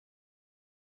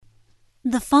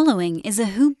The following is a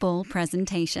Hoop Ball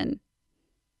presentation.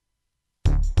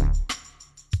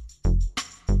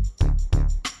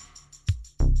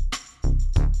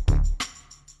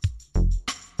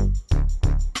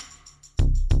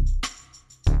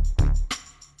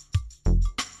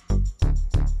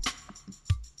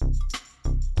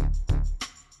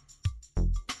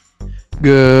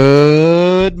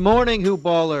 Good morning, Hoop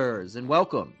Ballers, and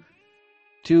welcome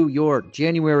to your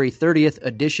January 30th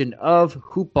edition of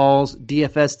Hoop Balls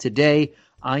DFS Today.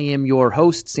 I am your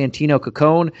host, Santino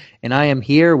Cacone, and I am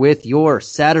here with your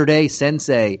Saturday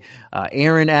sensei,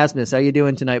 Aaron Asmus. How you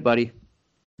doing tonight, buddy?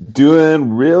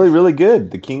 Doing really, really good.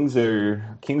 The Kings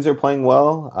are playing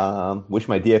well. Wish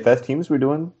my DFS teams were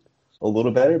doing a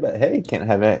little better, but hey, can't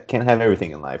have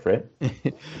everything in life, right?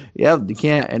 Yeah, you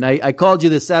can't. And I called you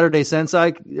the Saturday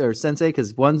sensei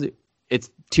because one, it's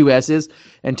two S's,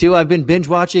 and two, I've been binge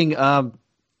watching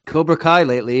Cobra Kai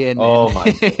lately, and oh my,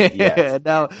 yes.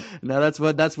 now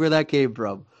that's where that came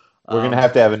from. We're gonna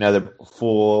have to have another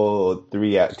full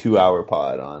 2 hour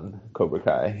pod on Cobra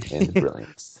Kai and the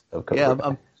brilliance of Cobra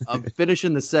Kai. I'm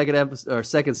finishing the second episode or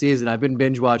second season. I've been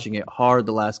binge watching it hard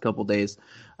the last couple days.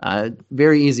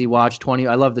 Very easy watch. 20.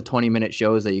 I love the 20-minute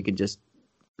shows that you can just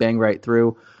bang right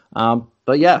through.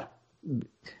 But yeah,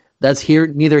 that's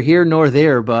neither here nor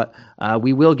there. But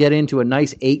we will get into a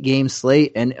nice 8-game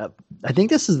slate, and I think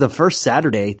this is the first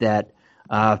Saturday that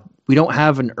we don't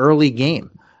have an early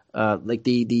game. Like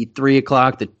the 3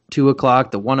 o'clock, the 2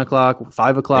 o'clock, the 1 o'clock,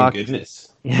 5 o'clock. Thank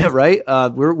goodness. Yeah, right.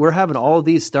 We're having all of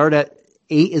these start at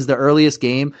 8 is the earliest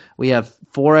game. We have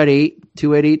 4 at 8,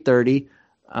 2 at 8:30,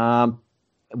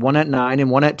 1 at 9,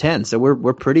 and 1 at 10. So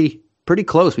we're pretty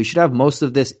close. We should have most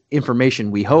of this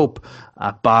information, we hope,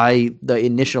 by the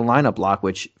initial lineup block,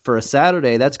 which for a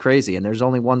Saturday, that's crazy. And there's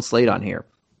only one slate on here.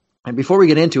 And before we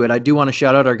get into it, I do want to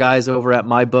shout out our guys over at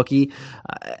MyBookie.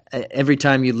 Every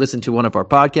time you listen to one of our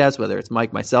podcasts, whether it's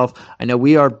Mike, myself, I know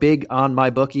we are big on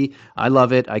MyBookie. I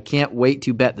love it. I can't wait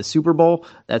to bet the Super Bowl.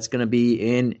 That's going to be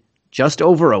in just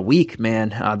over a week, man.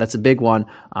 That's a big one.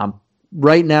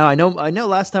 Right now, I know.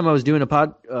 Last time I was doing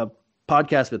a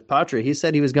podcast with Patra, he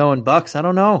said he was going Bucks. I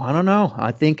don't know.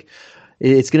 I think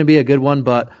it's going to be a good one,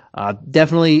 but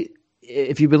definitely.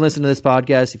 If you've been listening to this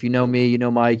podcast, if you know me, you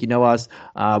know Mike, you know us,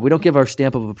 we don't give our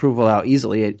stamp of approval out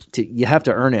easily. You have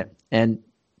to earn it. And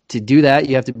to do that,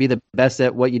 you have to be the best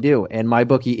at what you do. And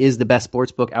MyBookie is the best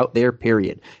sports book out there,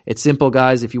 period. It's simple,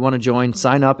 guys. If you want to join,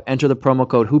 sign up, enter the promo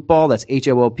code HoopBall, that's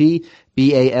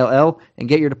HOOPBALL, and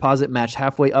get your deposit matched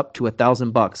halfway up to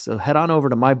 $1,000. So head on over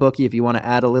to MyBookie if you want to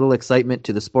add a little excitement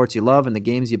to the sports you love and the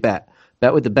games you bet.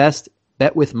 Bet with the best.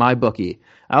 Bet with MyBookie.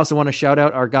 I also want to shout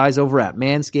out our guys over at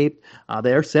Manscaped.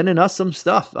 They're sending us some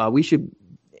stuff. We should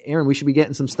be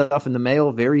getting some stuff in the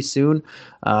mail very soon.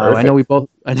 I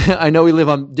know we live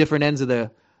on different ends of the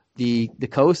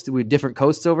coast. We have different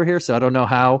coasts over here, so I don't know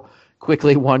how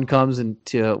quickly one comes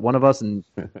into one of us and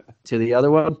to the other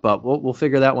one, but we'll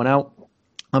figure that one out.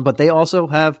 But they also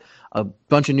have a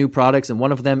bunch of new products, and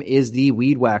one of them is the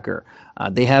Weed Whacker.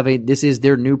 This is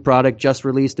their new product, just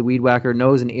released, the Weed Whacker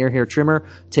nose and ear hair trimmer.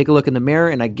 Take a look in the mirror,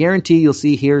 and I guarantee you'll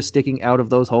see hairs sticking out of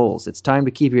those holes. It's time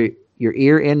to keep your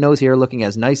ear and nose hair looking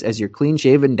as nice as your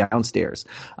clean-shaven downstairs.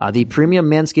 The premium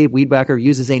Manscaped Weed Whacker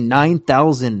uses a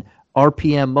 9,000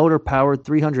 RPM motor-powered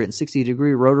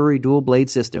 360-degree rotary dual-blade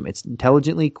system. Its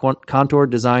intelligently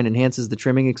contoured design enhances the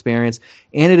trimming experience,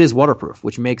 and it is waterproof,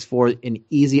 which makes for an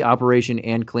easy operation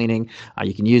and cleaning.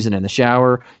 You can use it in the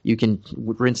shower. You can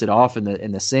rinse it off in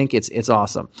the sink. It's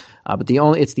awesome. But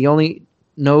it's the only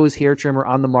nose hair trimmer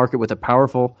on the market with a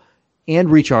powerful and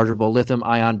rechargeable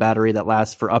lithium-ion battery that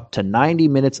lasts for up to 90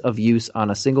 minutes of use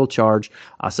on a single charge.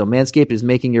 So Manscaped is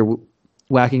making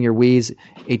whacking your weeds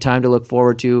a time to look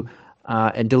forward to,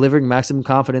 and delivering maximum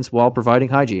confidence while providing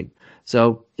hygiene.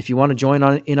 So if you want to join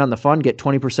in on the fun, get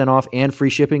 20% off and free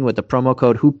shipping with the promo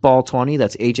code HoopBall20.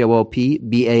 That's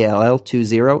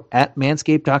HOOPBALL20 at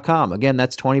manscaped.com. Again,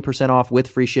 that's 20% off with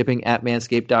free shipping at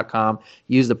manscaped.com.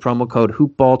 Use the promo code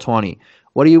HoopBall20.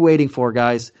 What are you waiting for,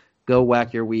 guys? Go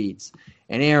whack your weeds.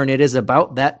 And Aaron, it is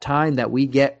about that time that we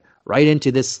get right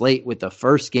into this slate with the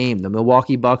first game, the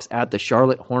Milwaukee Bucks at the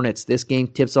Charlotte Hornets. This game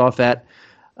tips off at,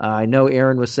 I know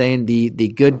Aaron was saying the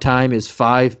good time is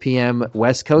 5 p.m.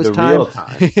 West Coast time. Real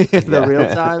time. The real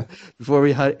time before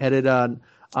we headed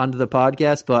onto the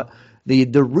podcast. But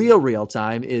the real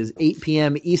time is 8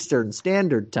 p.m. Eastern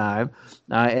Standard Time.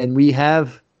 And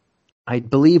I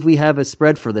believe we have a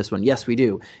spread for this one. Yes, we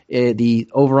do. The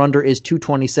over-under is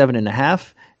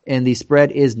 227.5. And the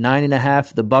spread is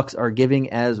 9.5. The Bucks are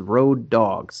giving as road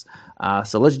dogs.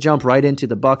 So let's jump right into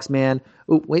the Bucks, man.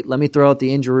 Oh, wait, let me throw out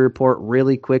the injury report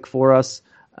really quick for us.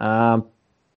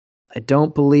 I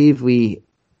don't believe we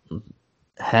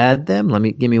had them.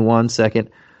 Give me 1 second.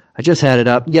 I just had it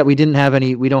up. Yeah, we didn't have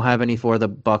any. We don't have any for the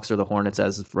Bucks or the Hornets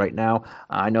as of right now.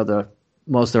 I know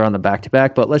most are on the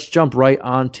back-to-back, but let's jump right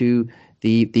onto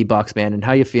the Bucks, man. And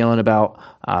how you feeling about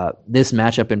this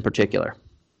matchup in particular?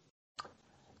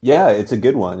 Yeah, it's a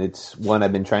good one. It's one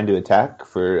I've been trying to attack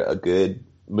for a good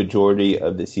majority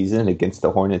of the season against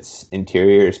the Hornets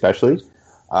interior, especially.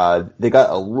 They got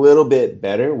a little bit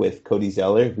better with Cody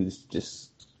Zeller, who's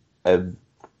just a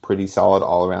pretty solid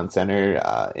all-around center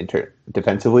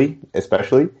defensively,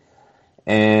 especially.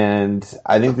 And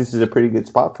I think this is a pretty good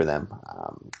spot for them.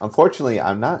 Unfortunately,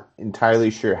 I'm not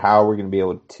entirely sure how we're going to be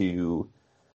able to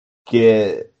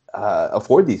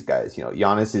afford these guys. You know,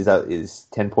 Giannis is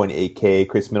 10.8K.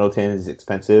 Chris Middleton is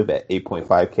expensive at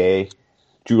 8.5K.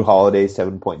 Drew Holiday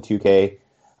 7.2K.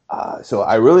 So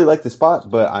I really like the spot,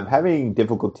 but I'm having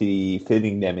difficulty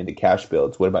fitting them into cash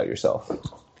builds. What about yourself?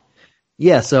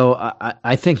 Yeah, so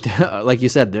I think, like you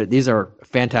said, these are a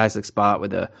fantastic spot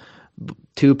with the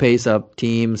 2 pace-up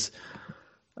teams.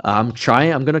 I'm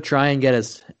going to try and get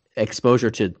as exposure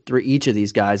to each of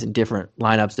these guys in different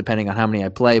lineups depending on how many I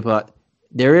play, but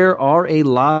there are a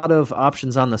lot of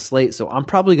options on the slate, so I'm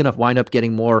probably going to wind up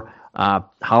getting more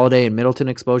Holiday and Middleton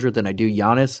exposure than I do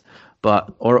Giannis,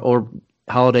 or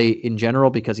Holiday in general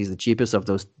because he's the cheapest of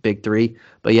those big 3.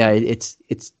 But yeah, it's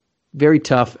very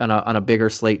tough on a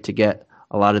bigger slate to get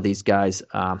a lot of these guys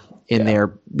in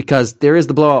there because there is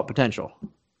the blowout potential.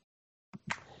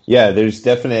 Yeah, there's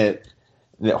definite.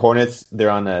 The Hornets, they're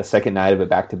on the second night of a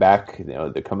back-to-back. You know,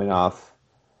 they're coming off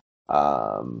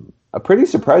a pretty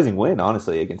surprising win,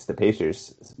 honestly, against the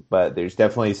Pacers. But there's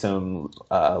definitely some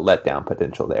letdown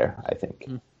potential there, I think.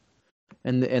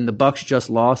 And the Bucks just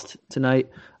lost tonight,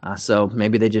 so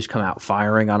maybe they just come out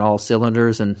firing on all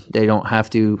cylinders, and they don't have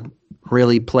to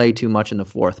really play too much in the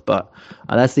fourth. But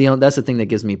that's the thing that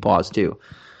gives me pause too.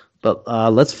 But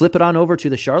let's flip it on over to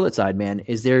the Charlotte side, man.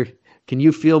 Can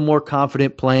you feel more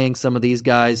confident playing some of these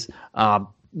guys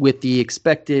with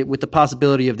the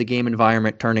possibility of the game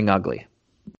environment turning ugly?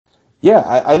 Yeah,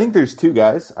 I think there's 2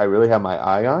 guys I really have my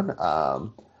eye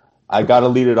on. I got to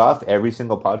lead it off every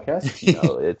single podcast. You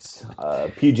know, it's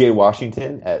PJ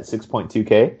Washington at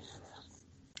 6.2K.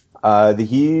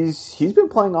 He's been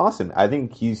playing awesome. I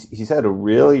think he's had a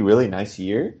really, really nice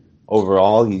year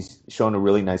overall. He's shown a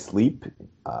really nice leap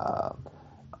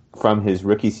from his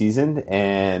rookie season,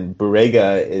 and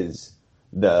Borrega is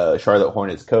the Charlotte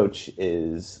Hornets coach,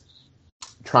 is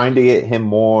trying to get him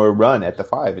more run at the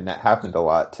 5, and that happened a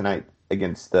lot tonight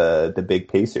against the big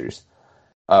Pacers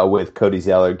with Cody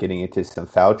Zeller getting into some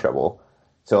foul trouble.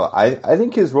 So I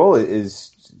think his role is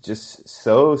just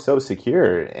so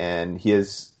secure, and he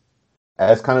is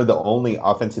as kind of the only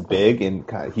offensive big, and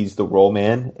he's the role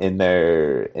man in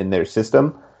their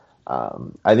system.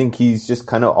 I think he's just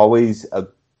kind of always a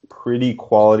pretty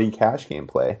quality cash game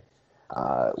play.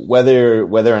 Whether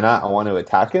or not I want to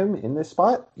attack him in this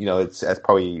spot, you know, that's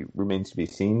probably remains to be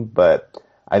seen. But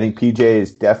I think PJ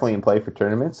is definitely in play for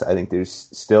tournaments. I think there's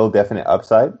still definite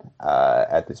upside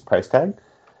at this price tag.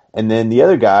 And then the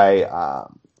other guy,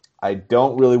 I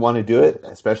don't really want to do it,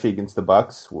 especially against the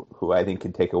Bucks, who I think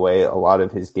can take away a lot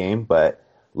of his game. But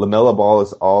LaMelo Ball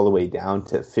is all the way down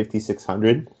to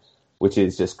 5,600, which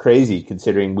is just crazy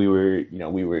considering we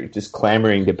were just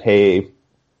clamoring to pay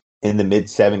in the mid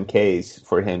 7Ks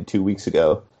for him 2 weeks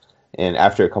ago, and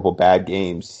after a couple bad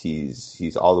games,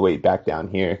 he's all the way back down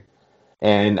here.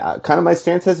 And kind of my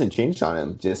stance hasn't changed on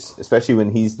him, just especially when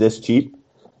he's this cheap.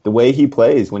 The way he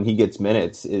plays when he gets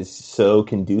minutes is so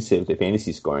conducive to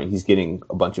fantasy scoring. He's getting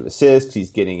a bunch of assists.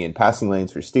 He's getting in passing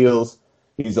lanes for steals.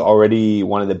 He's already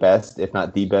one of the best, if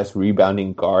not the best,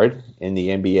 rebounding guard in the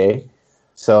NBA.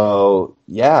 So,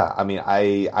 yeah, I mean,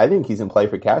 I think he's in play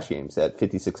for cash games at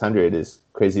 5,600, as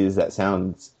crazy as that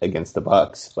sounds against the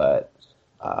Bucks. But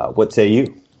what say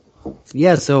you?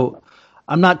 Yeah, so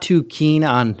I'm not too keen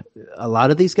on a lot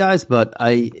of these guys, but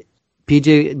the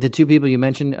 2 people you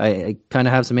mentioned, I kind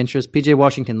of have some interest. PJ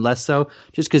Washington less so,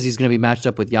 just because he's going to be matched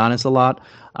up with Giannis a lot,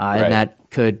 right. And that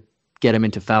could get him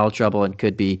into foul trouble and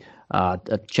could be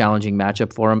a challenging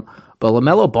matchup for him. But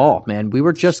LaMelo Ball, man, we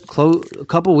were just a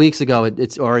couple weeks ago.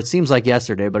 It seems like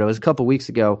yesterday, but it was a couple weeks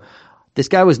ago. This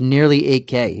guy was nearly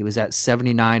 8K. He was at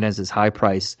 79 as his high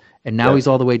price, and now he's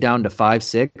all the way down to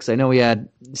 5.6. I know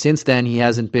since then he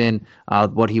hasn't been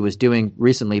what he was doing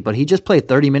recently, but he just played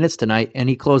 30 minutes tonight and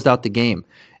he closed out the game.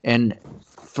 And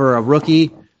for a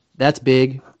rookie, that's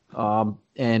big.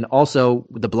 And also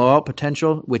the blowout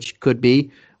potential, which could be,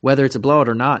 whether it's a blowout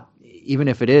or not, even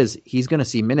if it is, he's going to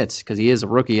see minutes because he is a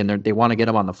rookie and they want to get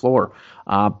him on the floor.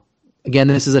 again,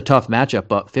 this is a tough matchup,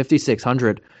 but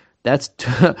 5,600. That's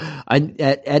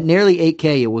at nearly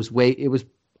 8K. It was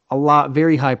a lot,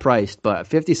 very high priced, but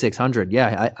 5,600.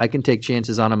 Yeah, I can take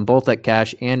chances on him both at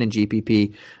cash and in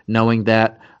GPP, knowing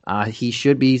that he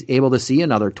should be able to see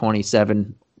another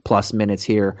 27 plus minutes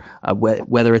here,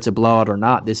 whether it's a blowout or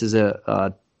not. This is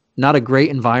not a great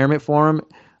environment for him,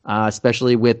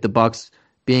 especially with the Bucks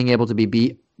being able to be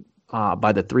beat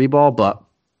by the 3 ball, but.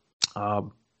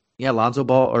 Lonzo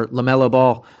Ball or LaMelo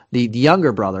Ball, the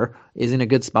younger brother, is in a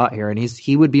good spot here, and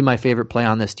he would be my favorite play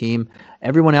on this team.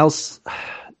 Everyone else,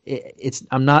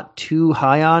 I'm not too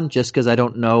high on just because I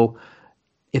don't know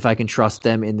if I can trust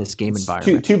them in this game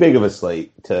environment. Too big of a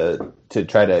slate to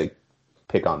try to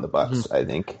pick on the Bucks, mm-hmm. I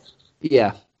think.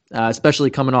 Yeah,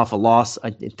 especially coming off a loss, I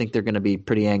think they're going to be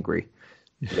pretty angry.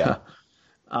 Yeah.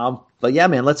 But yeah,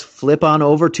 man, let's flip on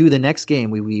over to the next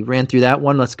game. We ran through that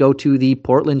one. Let's go to the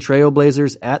Portland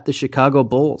Trailblazers at the Chicago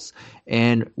Bulls.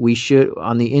 And we should,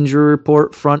 on the injury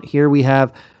report front here, we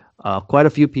have quite a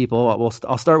few people.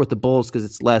 I'll start with the Bulls because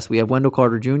it's less. We have Wendell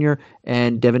Carter Jr.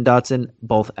 and Devin Dotson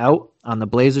both out. On the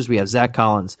Blazers, we have Zach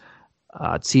Collins,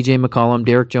 CJ McCollum,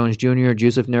 Derek Jones Jr.,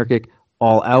 Jusuf Nurkic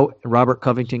all out. Robert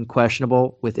Covington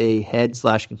questionable with a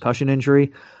head/concussion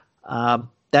injury.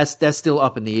 That's still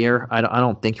up in the air. I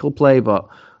don't think he'll play, but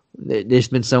there's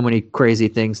been so many crazy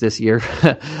things this year.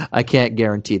 I can't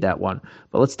guarantee that one.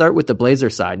 But let's start with the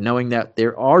Blazers side, knowing that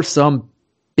there are some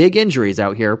big injuries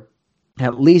out here.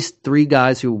 At least 3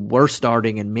 guys who were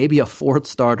starting and maybe a 4th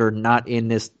starter not in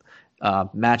this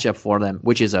matchup for them,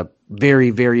 which is a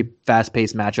very, very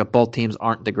fast-paced matchup. Both teams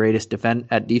aren't the greatest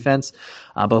at defense.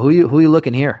 But who you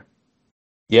looking here?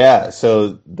 Yeah,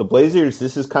 so the Blazers,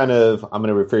 this is kind of, I'm going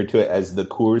to refer to it as the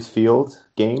Coors Field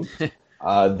game.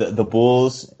 The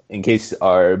Bulls, in case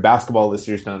our basketball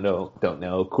listeners don't know,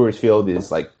 Coors Field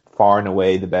is like far and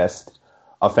away the best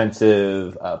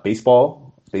offensive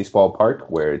baseball park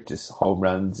where it's just home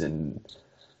runs and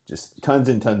just tons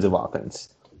and tons of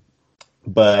offense.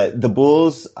 But the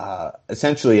Bulls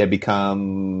essentially have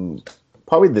become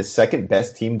probably the second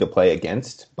best team to play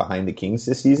against behind the Kings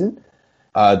this season.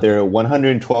 Their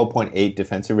 112.8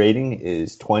 defensive rating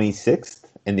is 26th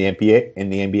in the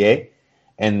NBA,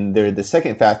 and they're the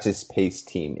second fastest paced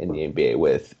team in the NBA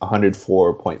with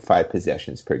 104.5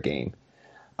 possessions per game.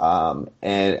 And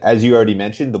as you already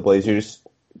mentioned, the Blazers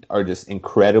are just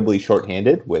incredibly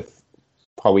shorthanded with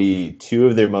probably 2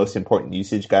 of their most important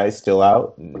usage guys still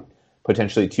out, and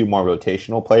potentially 2 more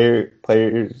rotational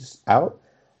players out.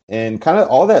 And kind of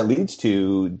all that leads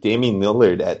to Damian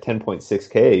Lillard at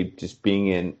 10.6K just being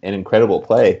an incredible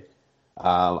play.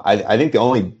 I think the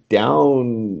only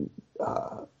down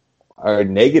or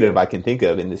negative I can think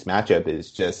of in this matchup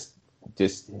is just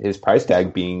his price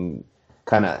tag being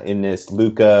kind of in this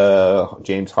Luka,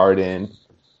 James Harden,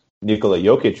 Nikola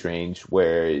Jokic range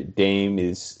where Dame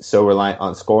is so reliant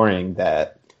on scoring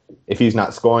that if he's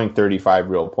not scoring 35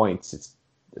 real points, it's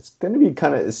still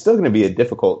going to be a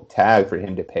difficult tag for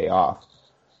him to pay off.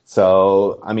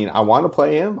 So, I mean, I want to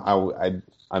play him.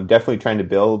 I'm definitely trying to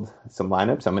build some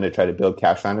lineups. I'm going to try to build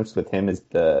cash lineups with him as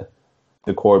the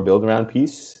core build around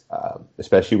piece,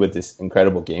 especially with this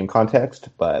incredible game context.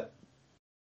 But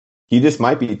he just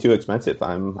might be too expensive.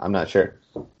 I'm not sure.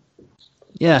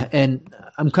 Yeah, and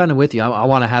I'm kind of with you. I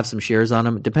want to have some shares on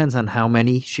him. It depends on how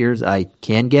many shares I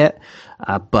can get.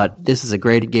 But this is a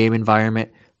great game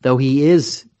environment. Though he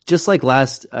is, just like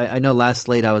I know last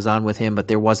slate I was on with him, but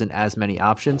there wasn't as many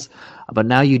options. But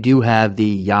now you do have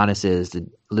the Giannis's, the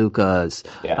Lukas.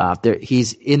 Yeah.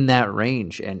 He's in that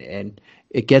range, and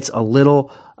it gets a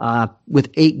little with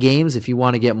 8 games. If you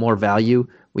want to get more value,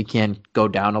 we can go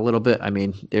down a little bit. I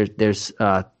mean, there's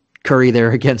Curry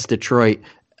there against Detroit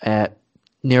at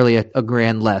nearly a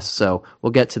grand less. So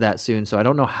we'll get to that soon. So I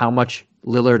don't know how much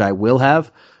Lillard I will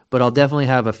have, but I'll definitely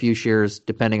have a few shares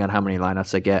depending on how many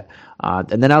lineups I get.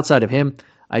 And then outside of him,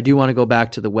 I do want to go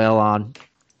back to the well on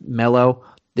Melo.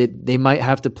 They might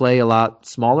have to play a lot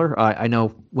smaller. I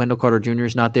know Wendell Carter Jr.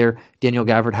 is not there. Daniel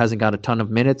Gafford hasn't got a ton of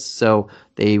minutes, so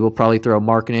they will probably throw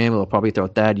Mark in. They'll probably throw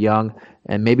Thad Young.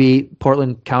 And maybe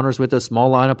Portland counters with a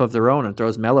small lineup of their own and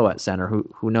throws Melo at center.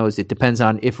 Who knows? It depends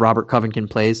on if Robert Covington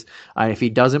plays. If he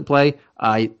doesn't play,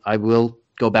 I will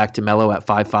go back to Melo at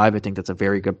 5.5. I think that's a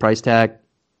very good price tag.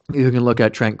 You can look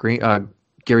at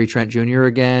Gary Trent Jr.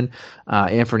 again,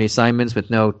 Anthony Simons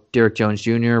with no Derek Jones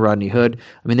Jr., Rodney Hood.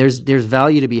 I mean, there's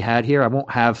value to be had here. I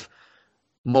won't have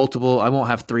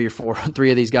 3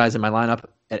 of these guys in my lineup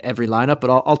at every lineup, but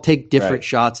I'll take different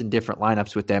shots in different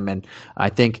lineups with them. And I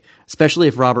think, especially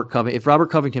if Robert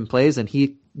Covington plays, and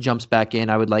he jumps back in,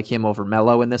 I would like him over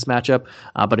Melo in this matchup.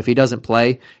 But if he doesn't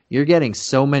play, you're getting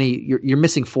so many. You're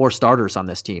missing 4 starters on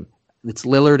this team. It's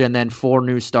Lillard and then 4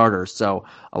 new starters. So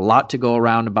a lot to go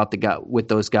around about with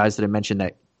those guys that I mentioned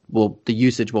that the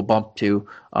usage will bump to.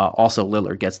 Also,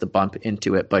 Lillard gets the bump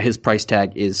into it, but his price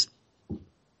tag is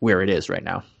where it is right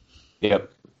now.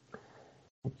 Yep.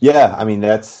 Yeah, I mean,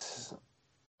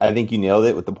 I think you nailed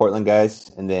it with the Portland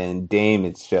guys. And then Dame,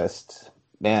 it's just,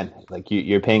 man, like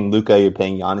you're paying Luka, you're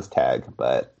paying Giannis tag,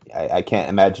 but I can't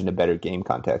imagine a better game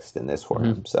context than this for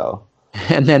him. So,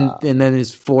 and then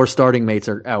his 4 starting mates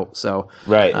are out. So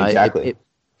right, exactly.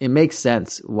 It makes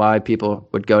sense why people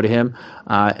would go to him.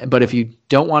 But if you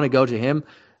don't want to go to him,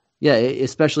 yeah,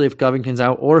 especially if Covington's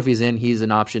out or if he's in, he's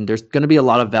an option. There's going to be a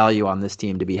lot of value on this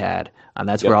team to be had, and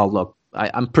that's where I'll look.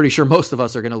 I'm pretty sure most of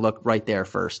us are going to look right there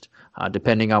first,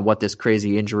 depending on what this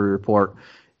crazy injury report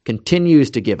continues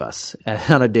to give us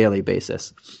on a daily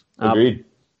basis. Agreed.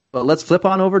 But let's flip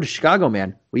on over to Chicago,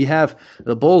 man. We have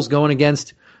the Bulls going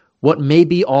against what may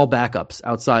be all backups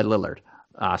outside Lillard.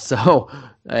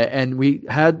 And we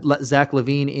had Zach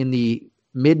LaVine in the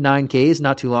mid 9Ks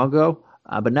not too long ago,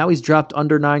 but now he's dropped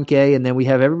under 9K, and then we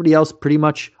have everybody else pretty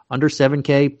much under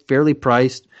 7K, fairly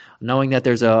priced, knowing that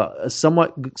there's a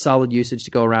somewhat solid usage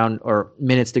to go around or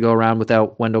minutes to go around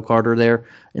without Wendell Carter there,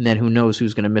 and then who knows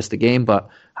who's going to miss the game. But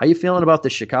how you feeling about the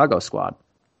Chicago squad?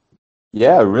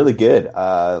 Yeah, really good.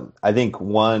 I think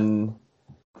I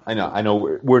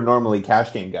know we're normally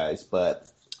cash game guys, but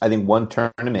I think one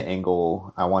tournament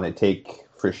angle I want to take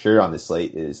for sure on the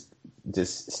slate is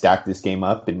just stack this game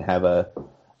up and have a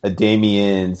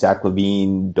Damian, Zach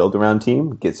LaVine build-around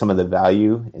team, get some of the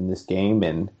value in this game,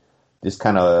 and just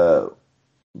kind of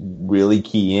really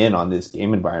key in on this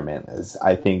game environment. As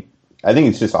I think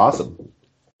it's just awesome.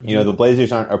 You know, the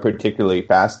Blazers aren't a particularly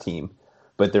fast team,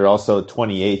 but they're also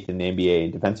 28th in the NBA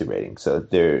in defensive rating. So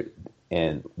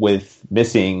and with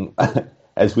missing,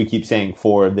 as we keep saying,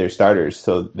 4 of their starters,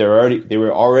 so they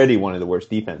were already one of the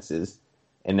worst defenses,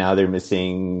 and now they're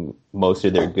missing most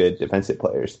of their good defensive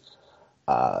players.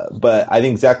 But I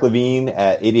think Zach LaVine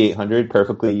at 8,800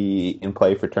 perfectly in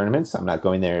play for tournaments. I'm not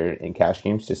going there in cash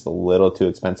games, just a little too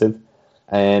expensive.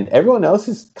 And everyone else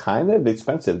is kind of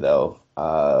expensive though.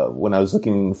 When I was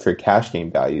looking for cash game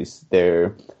values,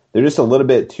 they're just a little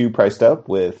bit too priced up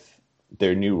with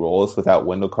their new roles without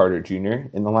Wendell Carter Jr.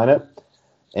 in the lineup.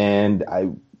 And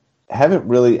I'm not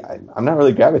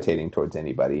really gravitating towards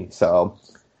anybody. So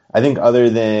I think other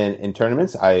than in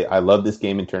tournaments, I love this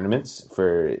game in tournaments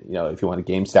for, if you want to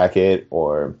game stack it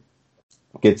or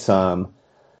get some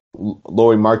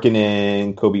Lauri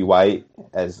Markkanen, Kobe White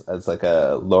as like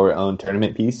a lower owned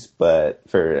tournament piece. But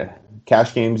for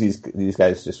cash games, these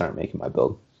guys just aren't making my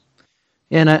build.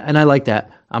 Yeah, and I like that.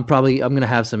 I'm going to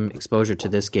have some exposure to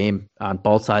this game on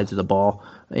both sides of the ball,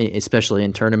 especially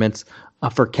in tournaments.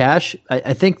 For cash,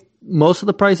 I think most of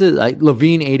the prices,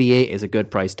 LaVine 88 is a good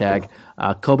price tag.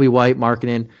 Kobe White,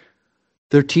 Markkanen,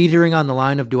 they're teetering on the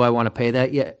line of, do I want to pay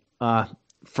that yet?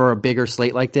 For a bigger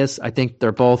slate like this, I think they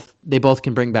both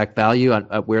can bring back value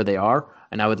at where they are,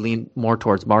 and I would lean more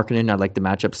towards Markkanen. I like the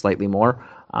matchup slightly more,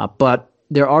 but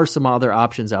there are some other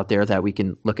options out there that we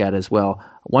can look at as well.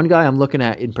 One guy I'm looking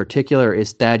at in particular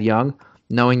is Thad Young,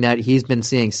 knowing that he's been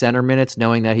seeing center minutes,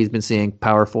 knowing that he's been seeing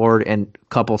power forward and a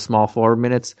couple small forward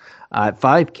minutes at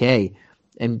 5K.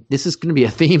 And this is going to be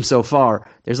a theme so far.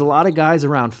 There's a lot of guys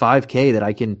around 5K that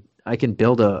I can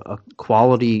build a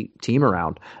quality team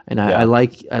around. And I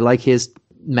like his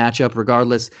matchup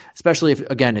regardless, especially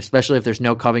if there's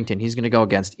no Covington. He's going to go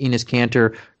against Enes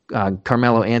Kanter,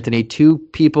 Carmelo Anthony, 2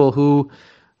 people who,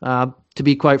 to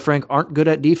be quite frank, aren't good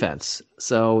at defense.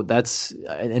 So that's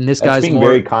guy's being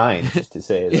very kind to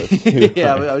say it.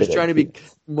 Yeah, I was trying to be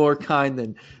more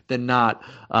kind than not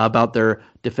about their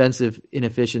defensive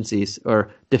inefficiencies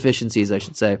or deficiencies, I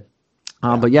should say.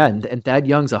 But yeah, and Thad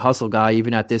Young's a hustle guy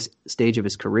even at this stage of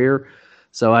his career.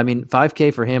 So I mean,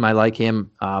 5K for him, I like him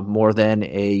more than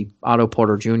a Otto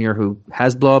Porter Jr. who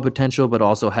has blow up potential, but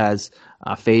also has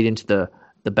fade into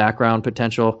the background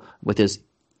potential with his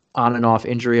on and off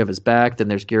injury of his back. Then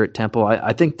there's Garrett Temple.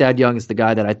 I think Thad Young is the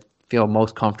guy that I feel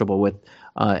most comfortable with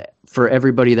for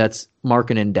everybody that's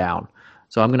Markkanen down.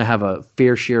 So I'm going to have a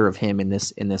fair share of him in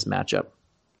this matchup.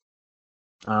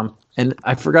 And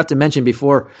I forgot to mention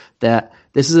before that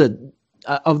this is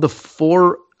of the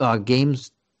 4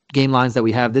 game lines that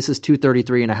we have, this is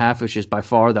 233.5, which is by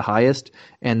far the highest,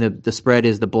 and the spread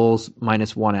is the Bulls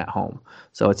 -1 at home.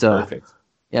 So it's perfect.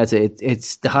 Yeah,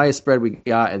 it's the highest spread we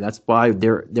got, and that's why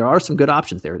there are some good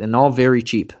options there, and all very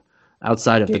cheap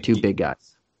outside of the 2 big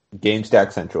guys. Game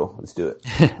Stack Central. Let's do it.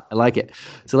 I like it.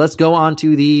 So let's go on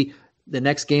to the the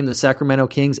next game, the Sacramento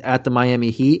Kings at the Miami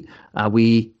Heat.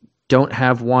 We don't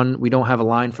have one. We don't have a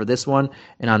line for this one.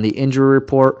 And on the injury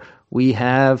report, we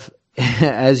have,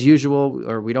 as usual,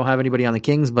 or we don't have anybody on the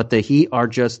Kings, but the Heat are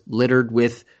just littered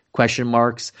with question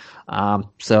marks.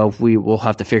 So we will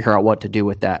have to figure out what to do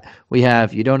with that. We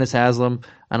have Udonis Haslem.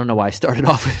 I don't know why I started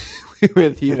off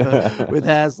with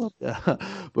Haslem,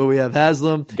 but we have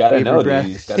Haslem. Gotta know if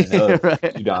right.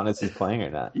 Udonis is playing or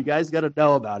not. You guys got to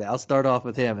know about it. I'll start off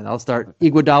with him, and I'll start.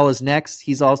 Iguodala's next.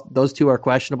 He's also, those two are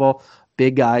questionable.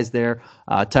 Big guys there.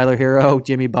 Tyler Hero,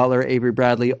 Jimmy Butler, Avery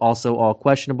Bradley, also all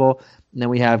questionable. And then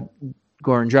we have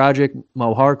Goran Dragic,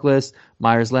 Mo Harkless,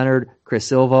 Myers Leonard, Chris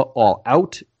Silva, all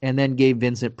out, and then Gabe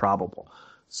Vincent probable.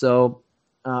 So,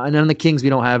 and then on the Kings, we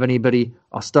don't have anybody.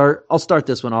 I'll start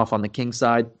this one off on the Kings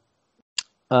side.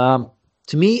 To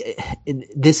me,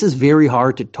 this is very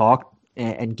hard to talk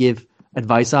and give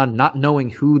advice on, not knowing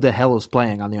who the hell is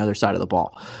playing on the other side of the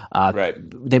ball. Right.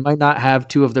 They might not have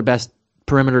two of their best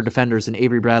perimeter defenders in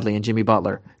Avery Bradley and Jimmy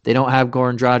Butler. They don't have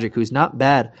Goran Dragic, who's not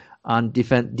bad on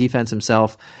defense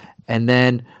himself. And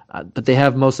then, but they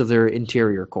have most of their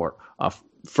interior court,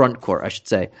 front court, I should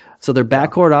say. So their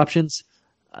backcourt options,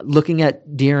 looking at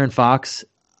De'Aaron Fox,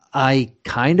 I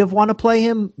kind of want to play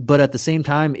him, but at the same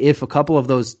time, if a couple of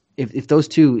those, if those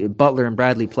two, Butler and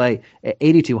Bradley, play at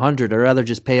 8,200, I'd rather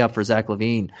just pay up for Zach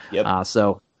LaVine. Yep.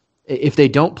 So if they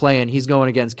don't play and he's going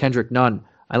against Kendrick Nunn,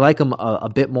 I like him a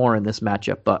bit more in this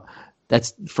matchup. But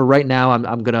that's for right now.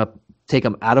 I'm gonna take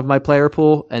him out of my player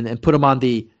pool and put him on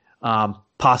the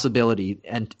possibility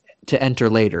and to enter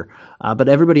later. But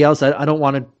everybody else, I don't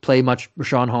want to play much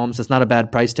Richaun Holmes. It's not a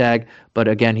bad price tag, but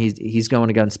again, he's going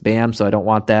against Bam, so I don't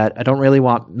want that. I don't really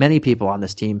want many people on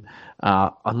this team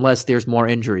unless there's more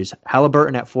injuries.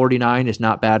 Halliburton at 49 is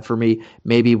not bad for me.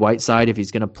 Maybe Whiteside if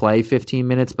he's going to play 15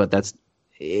 minutes, but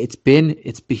he's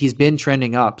been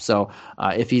trending up. So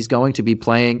if he's going to be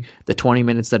playing the 20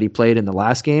 minutes that he played in the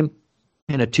last game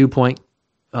in a 2-point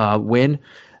win,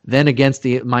 then against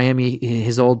the Miami,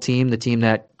 his old team, the team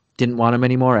that didn't want him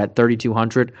anymore at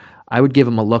 3,200, I would give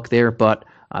him a look there, but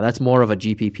that's more of a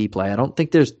GPP play. I don't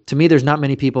think there's not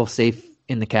many people safe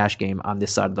in the cash game on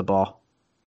this side of the ball.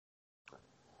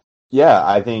 Yeah,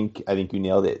 I think you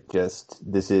nailed it. Just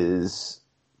this is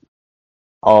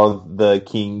all the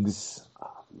Kings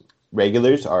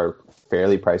regulars are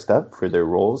fairly priced up for their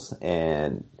roles,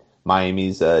 and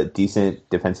Miami's a decent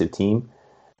defensive team.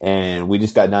 And we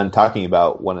just got done talking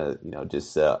about one of,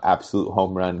 just absolute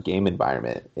home run game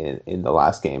environment in the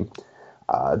last game.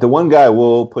 The one guy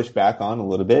we'll push back on a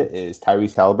little bit is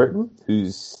Tyrese Halliburton,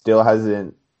 who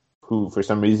for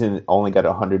some reason only got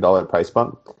a $100 price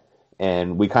bump.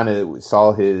 And we kind of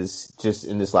saw his just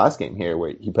in this last game here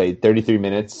where he played 33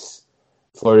 minutes,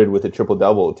 flirted with a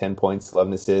triple-double, 10 points,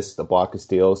 11 assists, a block, a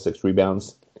steal, 6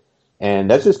 rebounds. And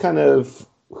that's just kind of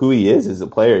who he is as a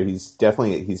player. He's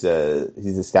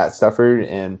a stat stuffer,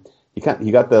 and he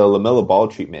got the LaMelo Ball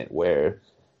treatment where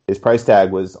his price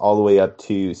tag was all the way up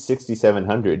to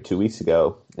 6,700 2 weeks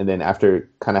ago, and then after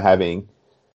kind of having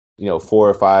 4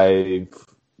 or 5,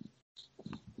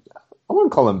 I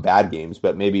wouldn't call them bad games,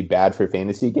 but maybe bad for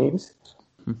fantasy games.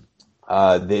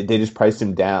 They just priced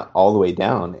him down all the way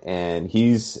down, and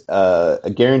he's he has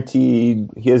a guaranteed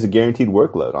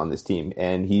workload on this team,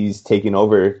 and he's taking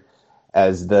over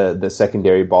as the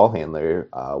secondary ball handler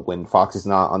when Fox is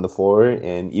not on the floor,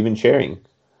 and even sharing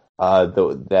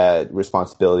that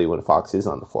responsibility when Fox is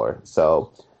on the floor.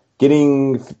 So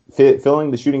filling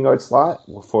the shooting guard slot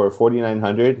for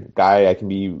 4,900, guy I can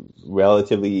be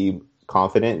relatively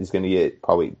confident is going to get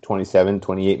probably 27,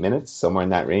 28 minutes, somewhere in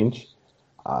that range.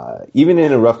 Even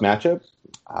in a rough matchup,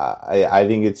 I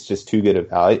think it's just too good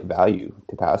a value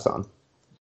to pass on.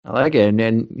 I like it.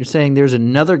 And you're saying there's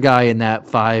another guy in that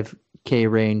 5K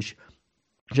range,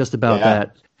 just about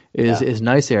that is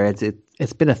nice here.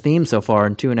 It's been a theme so far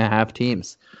in 2.5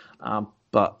 teams.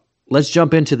 But let's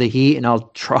jump into the Heat, and I'll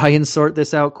try and sort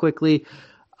this out quickly.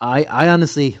 I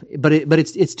honestly, but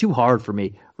it's too hard for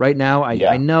me right now.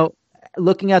 I know,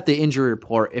 looking at the injury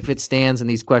report, if it stands and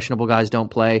these questionable guys don't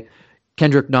play,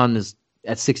 Kendrick Nunn is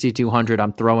at 6,200.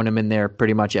 I'm throwing him in there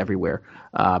pretty much everywhere.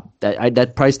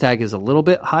 That price tag is a little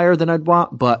bit higher than I'd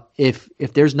want, but if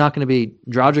there's not going to be,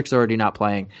 Dragic's already not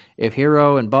playing. If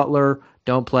Hero and Butler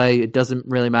don't play, it doesn't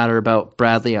really matter about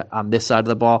Bradley on this side of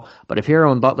the ball. But if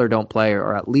Hero and Butler don't play,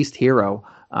 or at least Hero,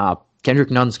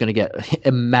 Kendrick Nunn's going to get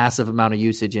a massive amount of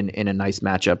usage in a nice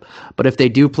matchup. But if they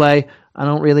do play, I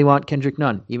don't really want Kendrick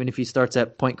Nunn, even if he starts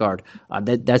at point guard.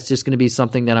 That's just going to be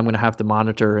something that I'm going to have to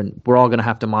monitor, and we're all going to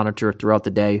have to monitor throughout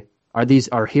the day.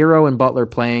 Are Hero and Butler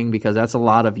playing? Because that's a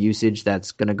lot of usage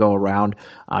that's going to go around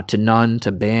to Nunn,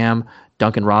 to Bam,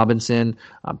 Duncan Robinson,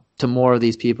 to more of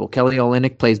these people. Kelly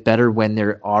Olynyk plays better when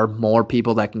there are more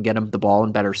people that can get him the ball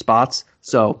in better spots.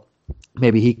 So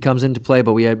maybe he comes into play,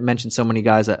 but we had mentioned so many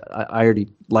guys that I already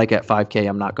like at 5K.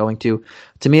 I'm not going to.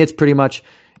 To me, it's pretty much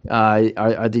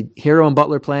are the Hero and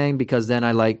Butler playing? Because then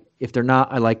if they're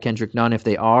not, I like Kendrick Nunn. If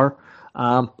they are,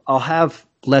 I'll have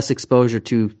less exposure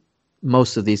to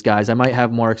most of these guys. I might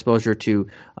have more exposure to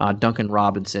Duncan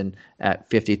Robinson at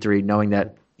 53, knowing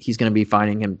that he's going to be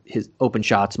finding his open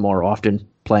shots more often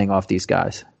playing off these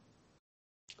guys.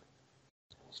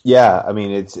 Yeah, I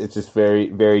mean, it's just very,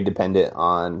 very dependent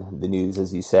on the news,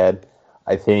 as you said.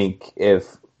 I think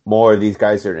if more of these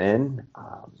guys are in,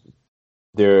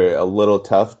 they're a little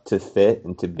tough to fit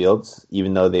into builds,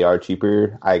 even though they are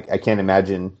cheaper. I can't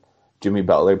imagine Jimmy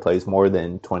Butler plays more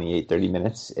than 28, 30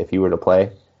 minutes if he were to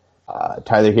play.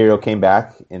 Tyler Hero came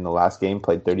back in the last game,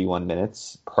 played 31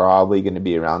 minutes, probably going to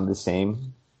be around the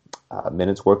same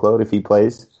minutes workload if he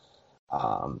plays.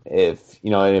 If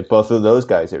both of those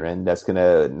guys are in, that's going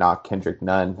to knock Kendrick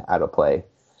Nunn out of play.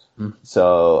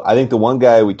 So I think the one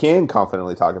guy we can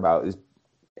confidently talk about is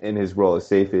in his role as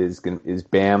safe is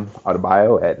Bam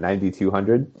Adebayo at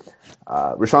 9,200.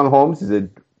 Richaun Holmes is a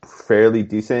fairly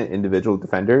decent individual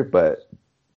defender, but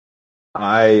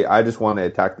I just want to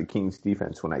attack the Kings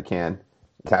defense when I can,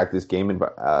 attack this game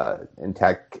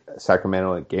attack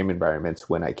Sacramento game environments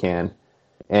when I can.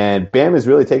 And Bam has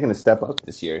really taken a step up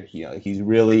this year. He's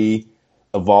really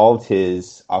evolved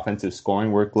his offensive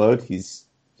scoring workload. His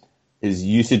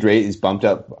usage rate is bumped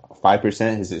up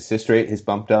 5%. His assist rate has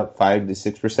bumped up 5 to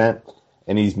 6%,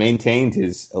 and he's maintained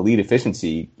his elite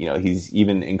efficiency. He's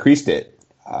even increased it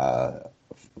 5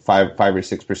 or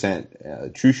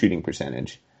 6% true shooting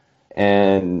percentage,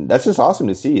 and that's just awesome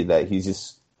to see that he's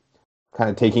just kind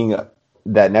of taking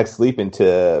that next leap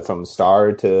from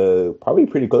star to probably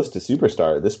pretty close to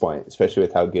superstar at this point, especially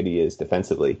with how good he is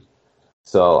defensively.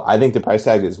 So I think the price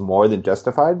tag is more than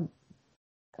justified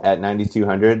at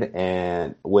 9,200,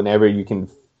 and whenever you can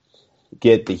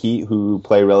get the Heat, who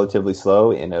play relatively slow,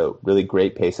 in a really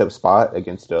great pace-up spot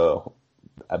against a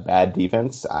bad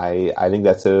defense, I think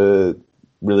that's a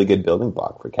really good building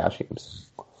block for cash games.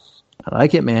 I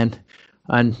like it, man.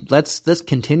 And let's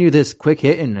continue this quick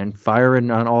hitting and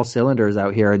firing on all cylinders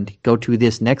out here and go to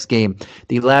this next game.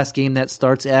 The last game that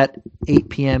starts at 8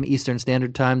 p.m. Eastern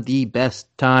Standard Time, the best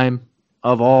time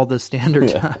of all the standard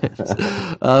times.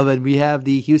 And we have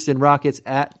the Houston Rockets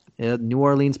at New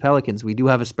Orleans Pelicans. We do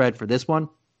have a spread for this one.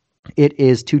 It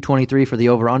is 223 for the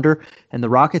over-under, and the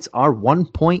Rockets are 1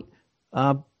 point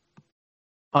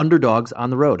underdogs on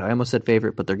the road. I almost said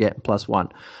favorite, but they're getting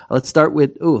 +1. Let's start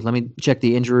with, let me check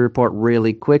the injury report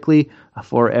really quickly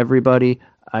for everybody.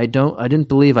 I didn't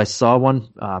believe I saw one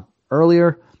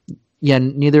earlier. Yeah,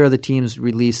 neither of the teams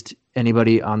released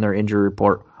anybody on their injury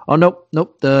report. Oh, nope.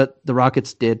 The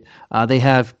Rockets did. They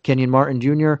have Kenyon Martin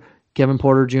Jr., Kevin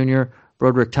Porter Jr.,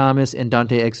 Broderick Thomas, and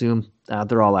Dante Exum.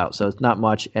 They're all out, so it's not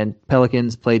much. And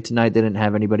Pelicans played tonight. They didn't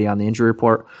have anybody on the injury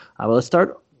report. Well, let's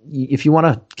start. If you want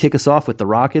to kick us off with the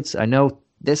Rockets, I know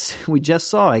this we just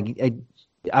saw.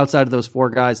 Outside of those four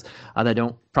guys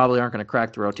that probably aren't going to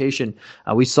crack the rotation,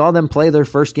 we saw them play their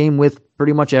first game with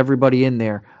pretty much everybody in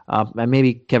there. And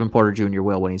maybe Kevin Porter Jr.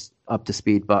 will when he's up to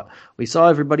speed, but we saw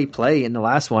everybody play in the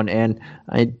last one, and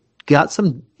I got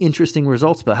some interesting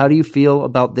results. But how do you feel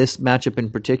about this matchup in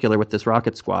particular with this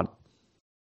Rocket squad?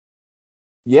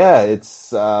 Yeah, it's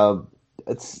tough.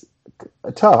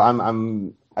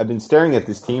 I've been staring at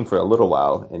this team for a little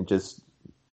while, and just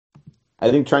I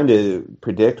think trying to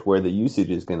predict where the usage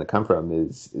is going to come from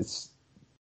is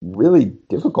really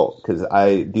difficult because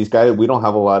these guys, we don't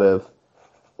have a lot of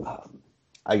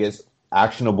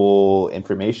actionable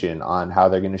information on how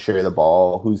they're going to share the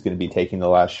ball, who's going to be taking the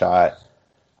last shot,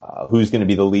 who's going to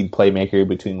be the lead playmaker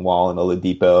between Wall and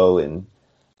Oladipo, and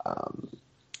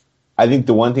I think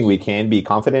the one thing we can be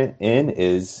confident in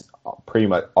is pretty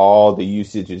much all the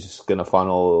usage is just going to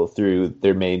funnel through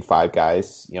their main five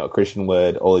guys, Christian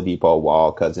Wood, Oladipo,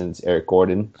 Wall, Cousins, Eric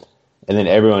Gordon, and then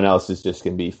everyone else is just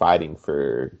going to be fighting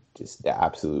for just the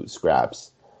absolute scraps.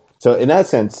 So in that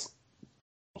sense,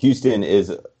 Houston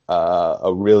is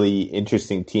a really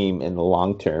interesting team in the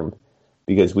long term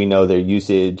because we know their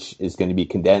usage is going to be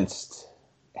condensed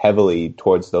heavily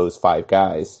towards those five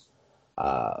guys.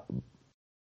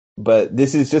 But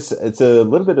this is it's a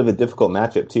little bit of a difficult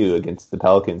matchup, too, against the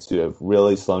Pelicans, who have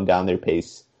really slowed down their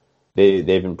pace.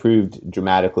 They've improved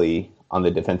dramatically on the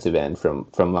defensive end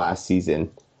from last season.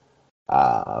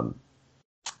 I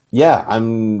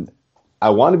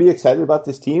want to be excited about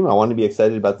this team. I want to be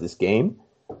excited about this game,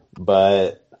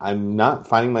 but I'm not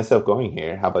finding myself going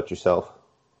here. How about yourself?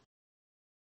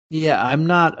 Yeah, I'm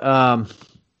not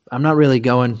really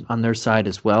going on their side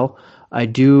as well. I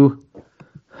do.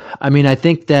 I mean, I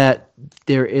think that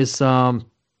there is some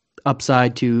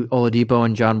upside to Oladipo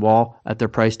and John Wall at their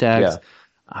price tags,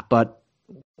 Yeah. but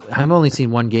I've only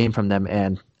seen one game from them,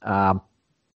 and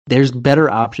there's better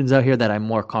options out here that I'm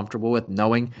more comfortable with,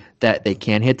 knowing that they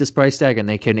can hit this price tag and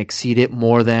they can exceed it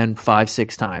more than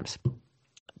 5-6 times.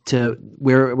 To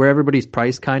where everybody's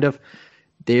priced, kind of,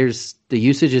 there's the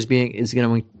usage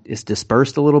is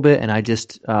dispersed a little bit, and I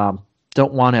just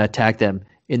don't want to attack them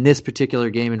in this particular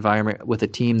game environment with a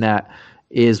team that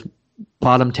is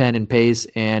bottom 10 in pace,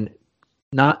 and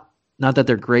not that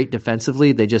they're great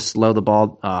defensively, they just slow the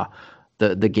ball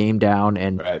the game down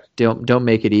and Right. don't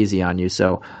make it easy on you.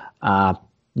 So I'm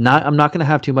not going to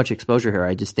have too much exposure here.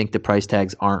 I just think the price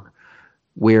tags aren't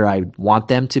where I want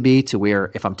them to be, to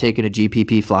where if I'm taking a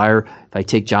GPP flyer, if I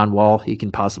take John Wall, he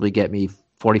can possibly get me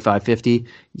 45, 50.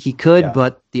 He could, Yeah.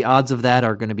 but the odds of that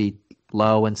are going to be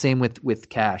low. And same with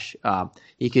cash.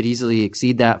 He could easily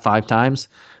exceed that 5 times,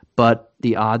 but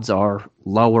the odds are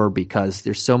lower because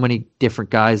there's so many different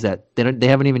guys that they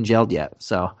haven't even gelled yet.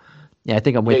 So yeah, I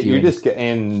think I'm with you.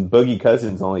 And Boogie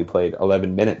Cousins only played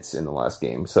 11 minutes in the last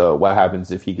game. So what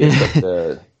happens if he gets up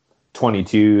to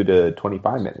 22 to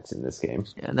 25 minutes in this game?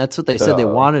 And that's what they said they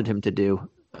wanted him to do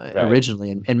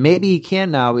originally, and maybe he can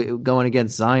now going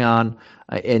against Zion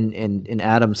in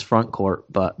Adams' front court,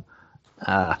 but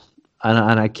and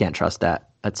I can't trust that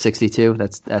at 62.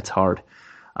 That's hard.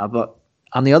 But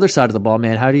on the other side of the ball,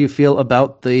 man, how do you feel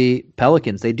about the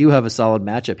Pelicans? They do have a solid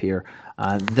matchup here.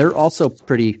 They're also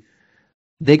pretty.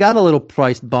 They got a little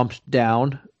price bumped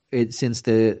down since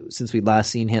we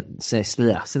last seen them,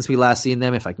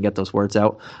 if I can get those words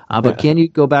out. But can you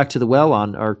go back to the well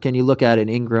or can you look at an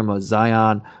Ingram, a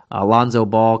Zion, Lonzo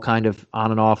Ball kind of on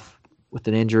and off with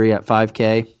an injury at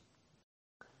 5K?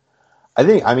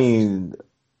 I mean,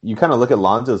 you kind of look at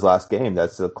Lonzo's last game.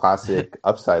 That's a classic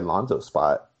upside Lonzo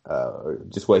spot.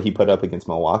 Just what he put up against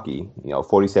Milwaukee.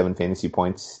 47 fantasy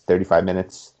points, 35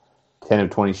 minutes, 10 of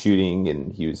 20 shooting,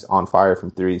 and he was on fire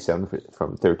from 3, 7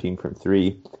 from 13 from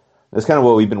 3. That's kind of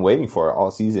what we've been waiting for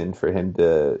all season, for him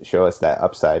to show us that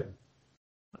upside.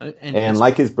 And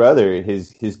like his brother,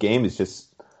 his game is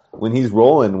just, when he's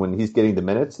rolling, when he's getting the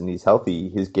minutes and he's healthy,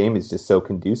 his game is just so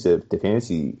conducive to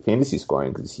fantasy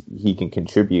scoring, because he can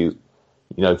contribute.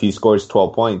 If he scores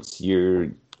 12 points,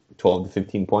 12 to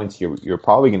 15 points, you're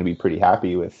probably going to be pretty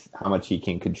happy with how much he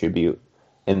can contribute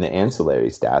in the ancillary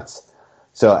stats.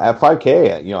 So at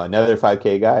 5K, another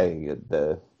 5K guy,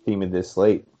 the theme of this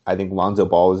slate, I think Lonzo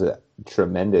Ball is a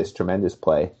tremendous, tremendous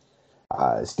play.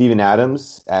 Steven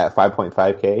Adams at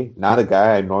 5.5K, not a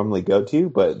guy I normally go to,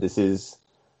 but this is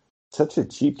such a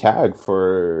cheap tag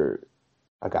for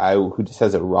a guy who just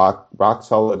has a rock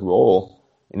solid role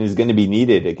and is going to be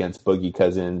needed against Boogie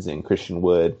Cousins and Christian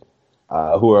Wood,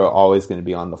 who are always going to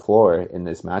be on the floor in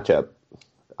this matchup.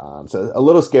 So a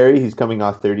little scary. He's coming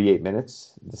off 38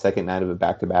 minutes, the second night of a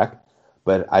back-to-back.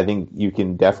 But I think you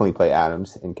can definitely play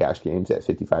Adams in cash games at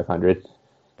 5,500.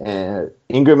 And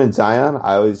Ingram and Zion,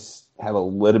 I always have a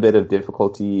little bit of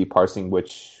difficulty parsing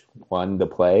which one to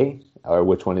play or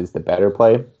which one is the better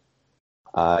play.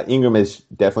 Ingram has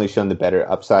definitely shown the better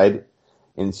upside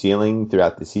in ceiling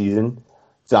throughout the season.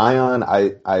 Zion,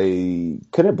 I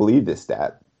couldn't believe this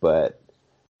stat, but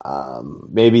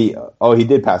he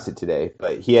did pass it today,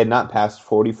 but he had not passed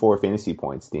 44 fantasy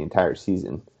points the entire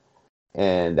season.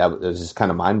 And that was just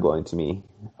kind of mind-blowing to me.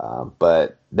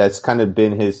 But that's kind of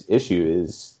been his issue,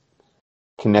 is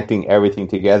connecting everything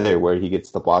together, where he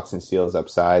gets the blocks and steals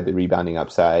upside, the rebounding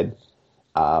upside,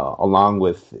 along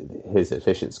with his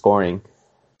efficient scoring.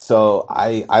 So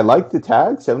I like the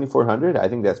tag, 7,400. I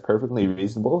think that's perfectly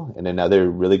reasonable and another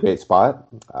really great spot.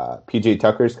 PJ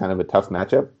Tucker's kind of a tough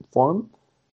matchup for him.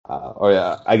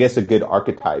 I guess a good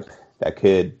archetype that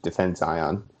could defend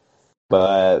Zion.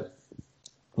 But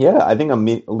yeah, I think I'm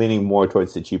leaning more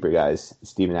towards the cheaper guys,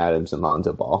 Steven Adams and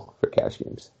Lonzo Ball, for cash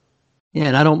games. Yeah,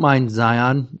 and I don't mind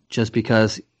Zion just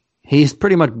because he's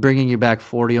pretty much bringing you back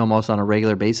 40 almost on a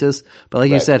regular basis. But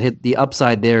like you said, the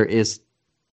upside there is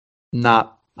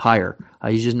not higher.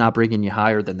 He's just not bringing you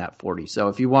higher than that 40. So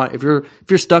if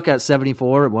you're stuck at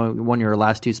 74, one of your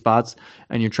last two spots,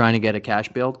 and you're trying to get a cash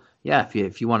build, yeah,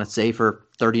 if you want to save for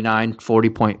 39, 40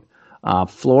 point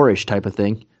flourish type of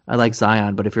thing, I like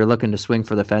Zion. But if you're looking to swing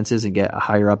for the fences and get a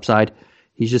higher upside,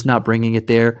 he's just not bringing it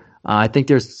there. I think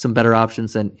there's some better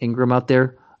options than Ingram out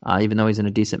there, even though he's in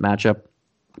a decent matchup.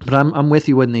 But I'm with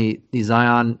you when the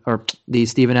Zion or the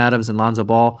Steven Adams and Lonzo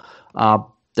Ball,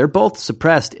 they're both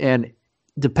suppressed, and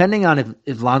depending on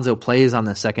if Lonzo plays on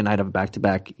the second night of a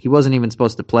back-to-back, he wasn't even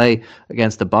supposed to play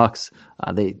against the Bucks.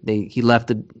 He left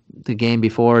the game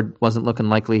before, wasn't looking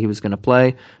likely he was going to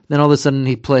play. Then all of a sudden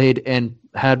he played and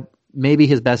had maybe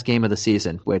his best game of the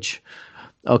season, which,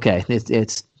 okay,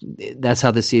 that's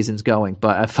how the season's going.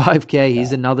 But at 5K,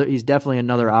 he's definitely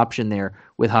another option there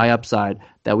with high upside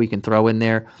that we can throw in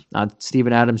there.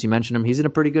 Steven Adams, you mentioned him, he's in a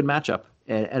pretty good matchup.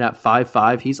 And at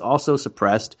 5'5", he's also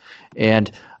suppressed.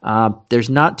 And there's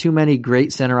not too many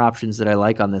great center options that I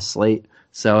like on this slate.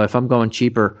 So if I'm going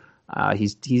cheaper,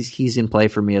 he's in play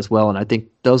for me as well. And I think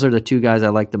those are the two guys I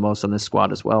like the most on this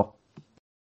squad as well.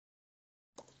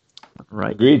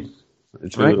 Right. Agreed.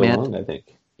 It's right, man. Long, I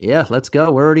think. Yeah, let's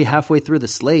go. We're already halfway through the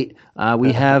slate.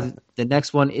 We have the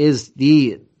next one is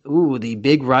the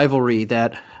big rivalry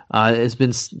that has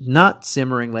been not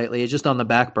simmering lately. It's just on the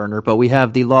back burner. But we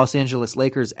have the Los Angeles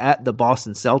Lakers at the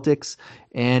Boston Celtics,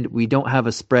 and we don't have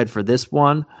a spread for this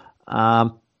one.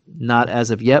 Not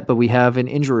as of yet, but we have an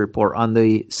injury report on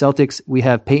the Celtics. We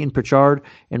have Peyton Pritchard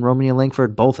and Romeo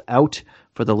Langford both out.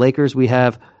 For the Lakers, we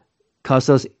have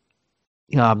Kostas.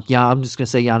 I'm just going to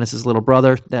say Giannis' little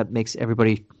brother. That makes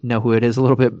everybody know who it is a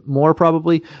little bit more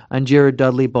probably. And Jared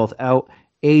Dudley both out.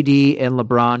 AD and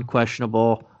LeBron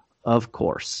questionable, of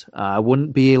course.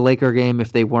 Wouldn't be a Laker game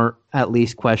if they weren't at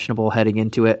least questionable heading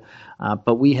into it.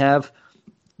 But we have,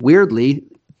 weirdly,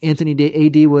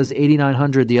 AD was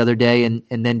 8,900 the other day and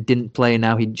then didn't play, and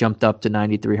now he jumped up to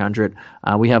 9,300.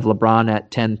 We have LeBron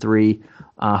at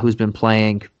 10-3, who's been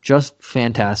playing just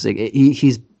fantastic.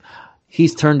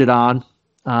 He's turned it on.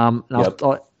 Yep.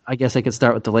 I guess I could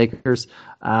start with the Lakers.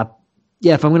 If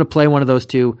I'm going to play one of those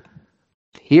two,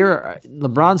 here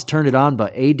LeBron's turned it on,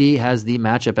 but AD has the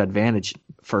matchup advantage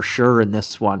for sure in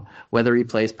this one, whether he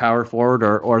plays power forward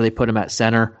or they put him at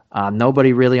center.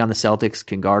 Nobody really on the Celtics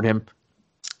can guard him.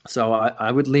 So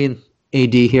I would lean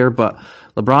AD here, but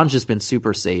LeBron's just been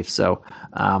super safe. So,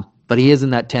 but he is in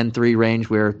that 10-3 range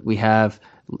where we have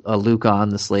Luka on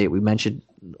the slate. We mentioned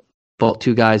both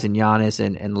two guys in Giannis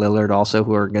and Lillard also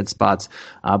who are in good spots.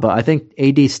 But I think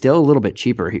AD's still a little bit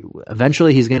cheaper.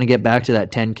 Eventually he's going to get back to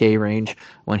that 10K range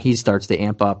when he starts to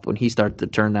amp up, when he starts to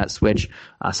turn that switch.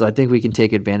 So I think we can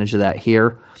take advantage of that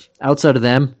here. Outside of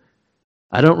them,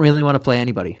 I don't really want to play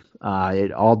anybody.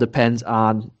 It all depends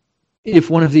on if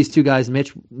one of these two guys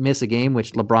miss a game,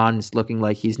 which LeBron is looking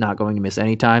like he's not going to miss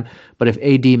any time. But if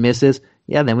AD misses,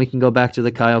 then we can go back to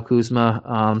the Kyle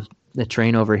Kuzma, the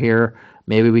train over here.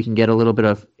 Maybe we can get a little bit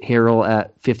of Harrell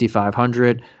at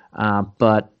 5,500,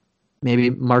 but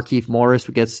maybe Markieff Morris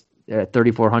gets at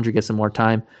 3,400, get some more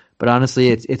time. But honestly,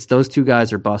 it's those two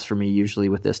guys are bust for me usually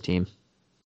with this team.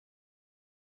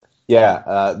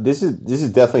 Yeah, this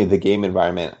is definitely the game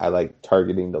environment I like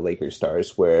targeting the Lakers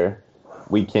stars, where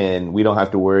we don't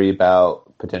have to worry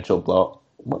about potential blowout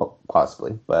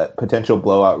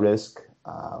risk,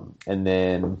 and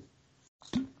then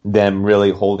them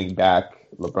really holding back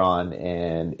LeBron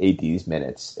and AD's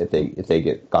minutes if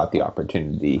they got the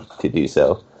opportunity to do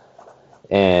so.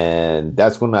 And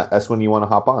that's when you want to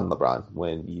hop on LeBron,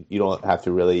 when you don't have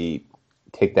to really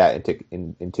take that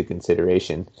into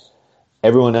consideration.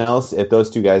 Everyone else, if those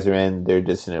two guys are in, they're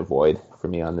just in a void for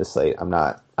me on this slate. I'm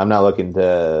not looking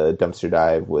to dumpster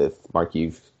dive with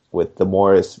Markieff, with the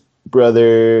Morris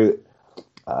brother,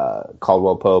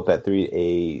 Caldwell Pope at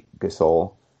 3,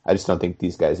 Gasol. I just don't think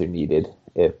these guys are needed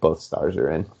if both stars are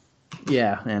in.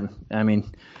 Yeah, and I mean,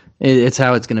 it's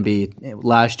how it's going to be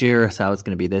last year. It's how it's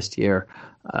going to be this year.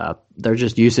 They're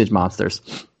just usage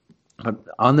monsters. But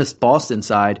on this Boston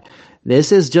side,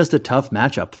 this is just a tough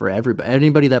matchup for everybody.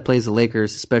 Anybody that plays the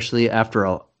Lakers, especially after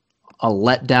a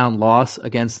letdown loss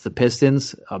against the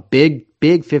Pistons, a big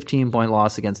 15-point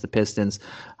loss against the Pistons,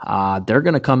 they're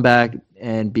going to come back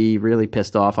and be really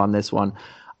pissed off on this one.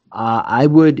 I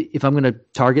would, if I'm going to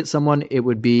target someone, it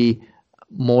would be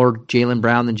more Jaylen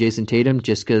Brown than Jason Tatum,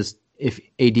 just because if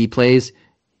AD plays,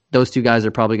 those two guys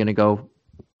are probably going to go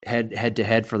head to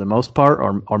head for the most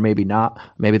part, or maybe not.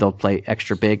 Maybe they'll play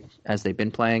extra big as they've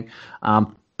been playing.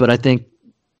 But I think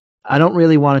I don't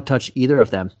really want to touch either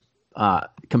of them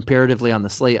comparatively on the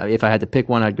slate. If I had to pick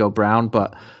one, I'd go Brown.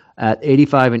 But at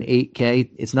 85 and 8K,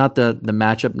 it's not the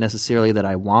matchup necessarily that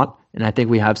I want, and I think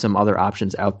we have some other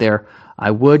options out there.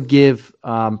 I would give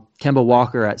Kemba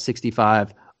Walker at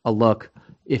 65 a look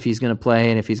if he's going to play,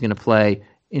 and if he's going to play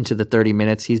into the 30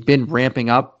 minutes. He's been ramping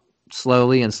up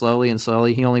slowly.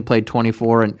 He only played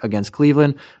 24 against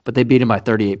Cleveland, but they beat him by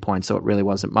 38 points, so it really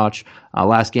wasn't much.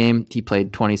 Last game, he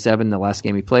played 27, the last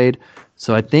game he played.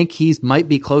 So I think he might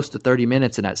be close to 30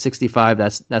 minutes, and at 65,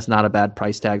 that's not a bad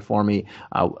price tag for me,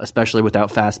 especially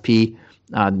without Fast P,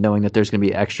 knowing that there's going to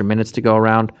be extra minutes to go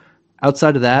around.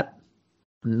 Outside of that,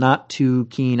 not too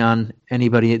keen on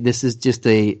anybody. This is just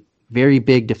a very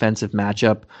big defensive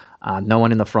matchup. No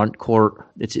one in the front court.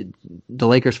 The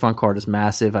Lakers' front court is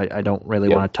massive. I don't really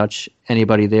want to touch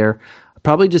anybody there. I'll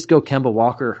probably just go Kemba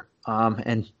Walker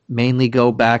and mainly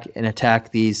go back and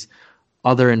attack these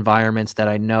other environments that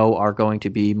I know are going to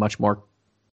be much more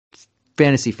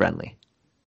fantasy friendly.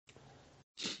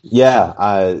 Yeah,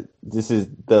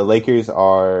 the Lakers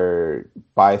are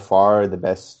by far the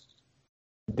best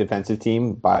defensive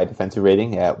team by defensive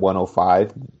rating at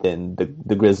 105. Then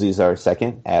the Grizzlies are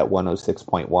second at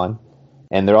 106.1,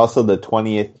 and they're also the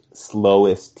 20th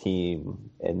slowest team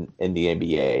in the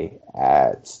NBA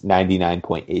at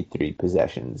 99.83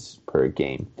 possessions per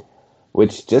game,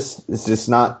 which is just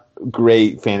not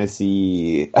great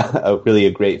fantasy. Really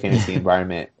a great fantasy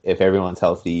environment if everyone's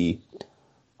healthy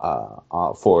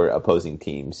for opposing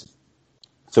teams.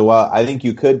 So I think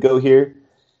you could go here.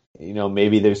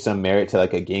 Maybe there's some merit to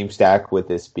like a game stack with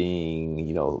this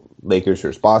being, Lakers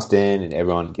versus Boston and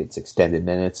everyone gets extended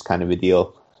minutes kind of a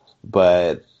deal.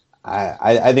 But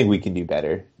I think we can do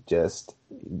better. Just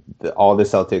all the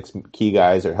Celtics key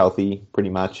guys are healthy pretty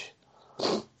much.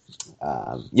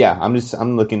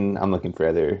 I'm looking for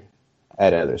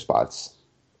other spots.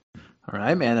 All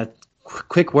right, man.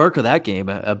 Quick work of that game.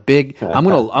 I'm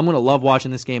gonna love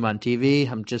watching this game on TV.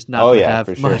 I'm just not gonna have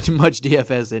much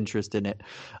DFS interest in it.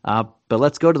 But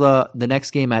let's go to the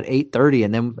next game at 8:30,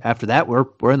 and then after that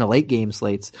we're in the late game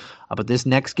slates. But this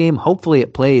next game, hopefully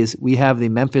it plays. We have the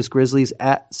Memphis Grizzlies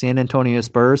at San Antonio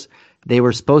Spurs. They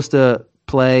were supposed to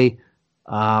play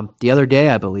the other day,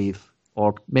 I believe,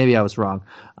 or maybe I was wrong.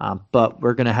 But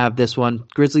we're gonna have this one.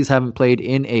 Grizzlies haven't played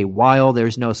in a while.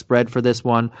 There's no spread for this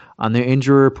one on their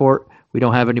injury report. We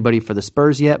don't have anybody for the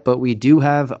Spurs yet, but we do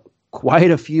have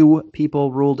quite a few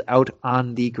people ruled out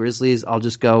on the Grizzlies. I'll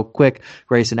just go quick.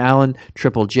 Grayson Allen,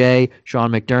 Triple J,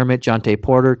 Sean McDermott, Jonte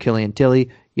Porter, Killian Tilly,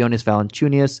 Jonas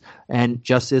Valanciunas, and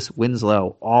Justice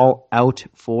Winslow, all out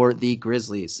for the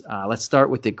Grizzlies. Let's start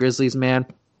with the Grizzlies, man.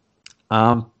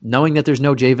 Knowing that there's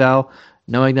no J-Val,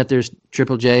 knowing that there's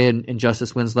Triple J and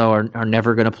Justice Winslow are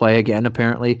never going to play again,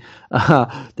 apparently.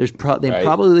 They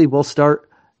probably will start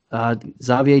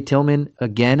Xavier Tillman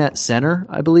again at center,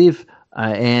 I believe,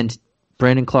 and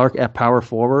Brandon Clark at power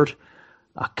forward,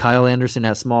 Kyle Anderson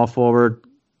at small forward,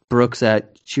 Brooks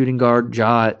at shooting guard,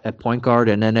 Ja at point guard,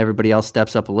 and then everybody else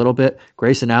steps up a little bit.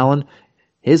 Grayson Allen,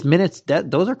 his minutes,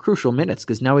 those are crucial minutes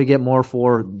because now we get more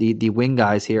for the wing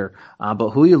guys here. But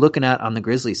who are you looking at on the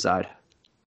Grizzlies side?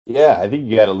 Yeah, I think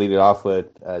you got to lead it off with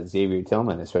Xavier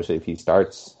Tillman, especially if he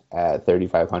starts at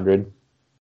 3,500.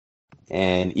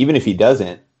 And even if he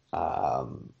doesn't,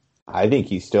 I think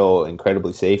he's still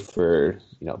incredibly safe for,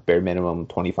 bare minimum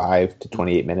 25 to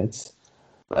 28 minutes.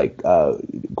 Like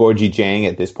Gorgie Jang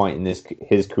at this point in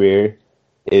his career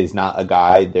is not a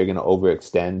guy they're going to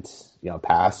overextend,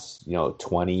 past,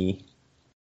 20,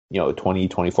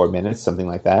 24 minutes, something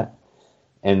like that.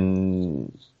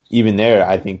 And even there,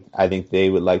 I think they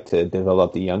would like to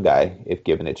develop the young guy if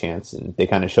given a chance. And they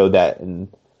kind of showed that in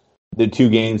the two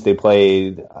games they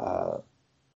played,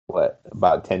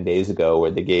 about 10 days ago,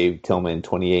 where they gave Tillman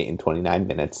 28 and 29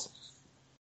 minutes.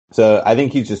 So I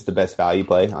think he's just the best value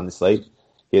play on the slate.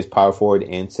 He has power forward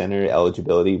and center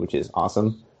eligibility, which is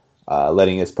awesome,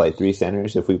 letting us play three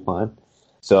centers if we want.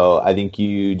 So I think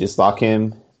you just lock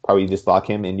him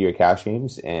into your cash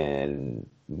games and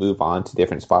move on to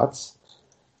different spots.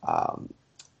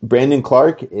 Brandon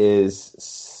Clark is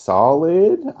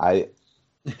solid. I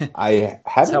haven't.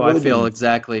 That's how I feel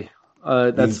exactly.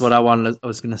 That's what I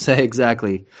was going to say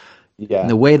exactly. Yeah.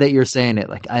 The way that you're saying it,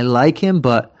 like I like him,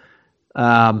 but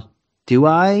do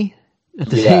I at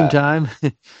the same time?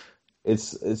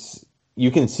 it's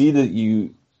you can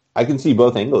see I can see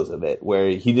both angles of it, where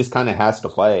he just kind of has to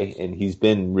play, and he's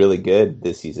been really good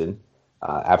this season,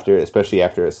 especially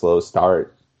after a slow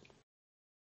start.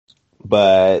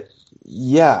 But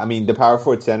yeah, I mean the power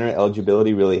forward center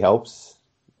eligibility really helps.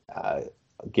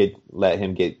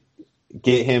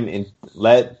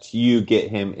 Let you get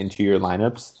him into your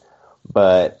lineups,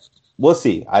 but we'll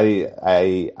see.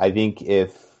 I think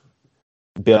if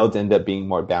builds end up being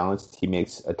more balanced, he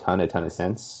makes a ton of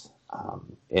sense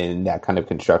in that kind of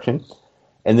construction.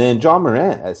 And then John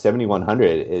Morant at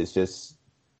 7,100 is just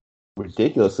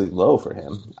ridiculously low for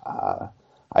him.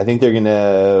 I think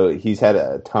he's had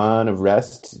a ton of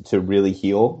rest to really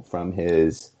heal from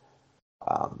his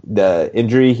the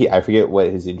injury. I forget what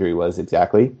his injury was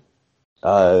exactly.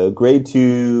 Grade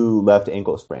 2 left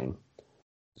ankle sprain.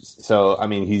 So, I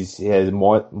mean, he has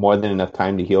more than enough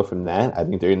time to heal from that. I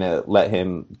think they're going to let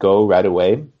him go right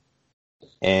away.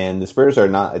 And the Spurs are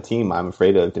not a team I'm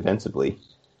afraid of defensively.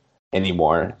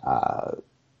 anymore.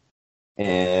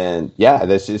 And yeah,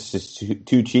 that's just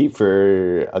too cheap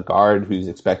for a guard who's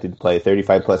expected to play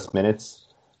 35 plus minutes.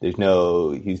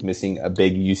 He's missing a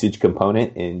big usage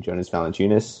component in Jonas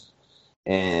Valanciunas,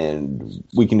 and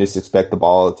we can just expect the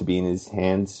ball to be in his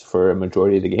hands for a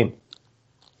majority of the game.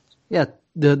 Yeah,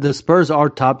 the Spurs are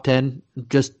top 10,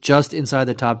 just inside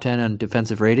the top 10 on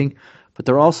defensive rating, but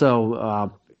they're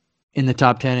also in the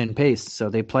top 10 in pace, so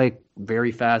they play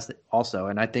very fast also.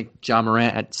 And I think Ja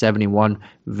Morant at 71,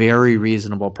 very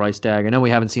reasonable price tag. I know we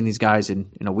haven't seen these guys in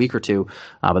a week or two,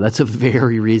 but that's a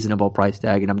very reasonable price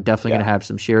tag, and I'm definitely going to have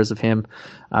some shares of him.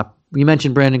 You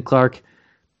mentioned Brandon Clark.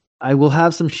 I will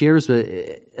have some shares, but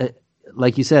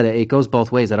like you said, it goes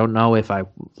both ways. I don't know if I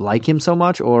like him so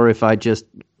much or if I just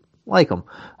like him.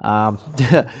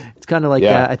 It's kind of like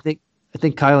that. I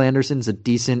think Kyle Anderson's a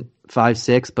decent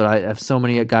 5'6", but I have so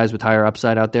many guys with higher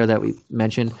upside out there that we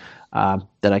mentioned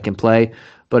that I can play.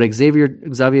 But Xavier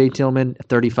Tillman at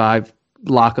 35,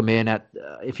 lock him in at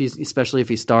especially if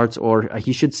he starts, or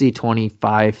he should see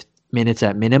 25 minutes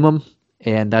at minimum,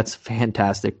 and that's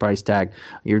fantastic price tag.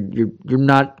 You're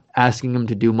not asking him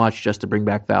to do much just to bring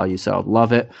back value, so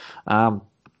love it. And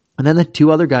then the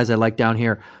two other guys I like down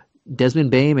here,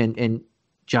 Desmond Bane and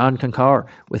John Concar.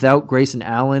 Without Grayson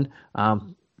Allen,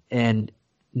 and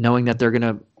knowing that they're going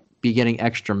to be getting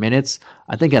extra minutes,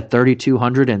 I think at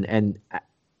 3,200 and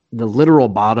the literal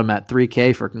bottom at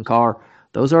 3K for Concar,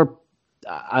 those are.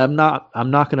 I'm not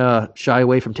going to shy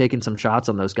away from taking some shots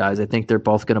on those guys. I think they're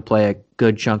both going to play a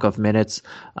good chunk of minutes.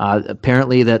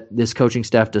 Apparently, that this coaching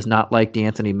staff does not like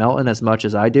DeAnthony Melton as much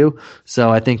as I do,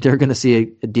 so I think they're going to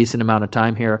see a decent amount of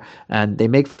time here, and they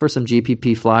make for some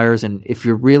GPP flyers. And if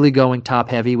you're really going top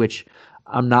heavy, which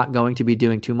I'm not going to be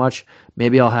doing too much,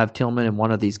 maybe I'll have Tillman and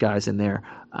one of these guys in there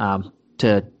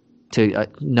to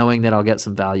knowing that I'll get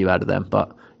some value out of them.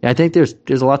 But yeah, I think there's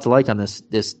a lot to like on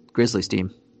this Grizzlies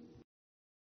team.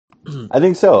 I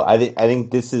think so. I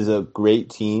think this is a great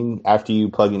team after you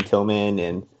plug in Tillman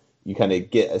and you kind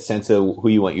of get a sense of who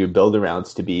you want your build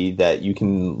arounds to be, that you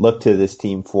can look to this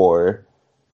team for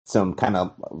some kind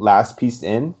of last piece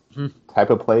in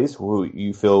type of plays who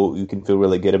you can feel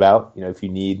really good about. If you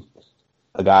need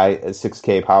a guy, a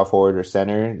 6K power forward or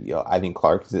center, I think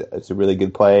Clark is a really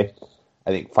good play. I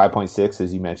think 5.6,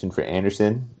 as you mentioned, for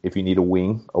Anderson, if you need a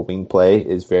wing play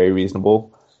is very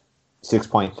reasonable.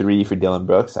 6.3 for Dillon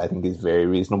Brooks, I think is very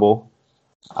reasonable.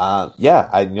 I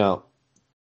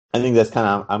think that's kind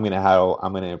of how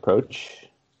I'm going to approach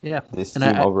this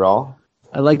team overall.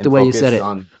 I like the way you said it.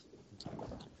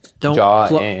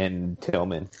 And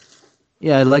Tillman.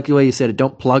 Yeah, I like the way you said it.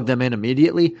 Don't plug them in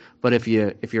immediately, but if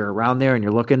you're around there and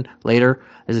you're looking later,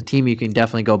 there's a team you can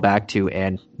definitely go back to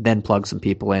and then plug some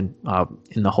people in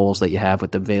the holes that you have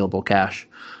with available cash.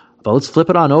 But let's flip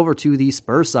it on over to the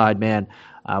Spurs side, man.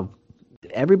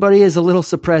 Everybody is a little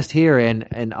suppressed here,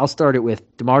 and I'll start it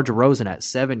with DeMar DeRozan at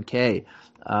 7K.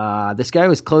 This guy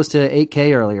was close to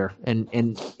 8K earlier, and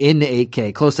in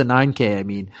 8K, close to 9K. I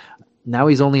mean, now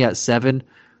he's only at 7.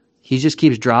 He just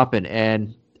keeps dropping,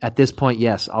 and at this point,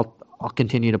 yes, I'll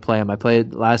continue to play him. I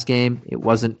played last game; it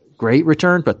wasn't great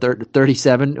return, but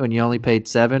 37 when you only paid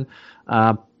 7.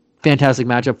 Fantastic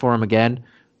matchup for him again.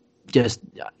 Just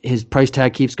his price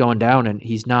tag keeps going down, and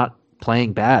he's not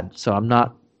playing bad. So I'm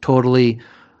not totally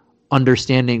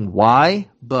understanding why,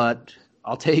 but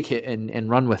I'll take it and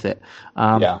run with it.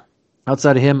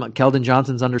 Outside of him, Keldon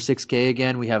Johnson's under 6K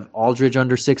again. We have Aldridge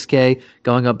under 6K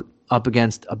going up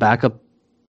against a backup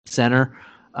center.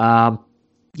 I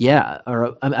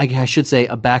should say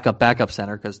a backup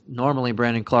center, because normally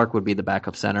Brandon Clark would be the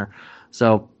backup center.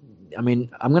 So, I mean,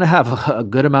 I'm going to have a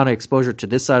good amount of exposure to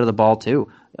this side of the ball too.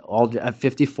 At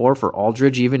 54 for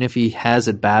Aldridge, even if he has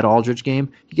a bad Aldridge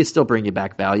game, he can still bring you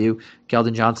back value.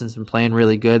 Keldon Johnson's been playing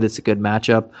really good. It's a good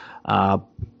matchup. I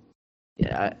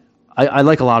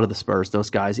like a lot of the Spurs, those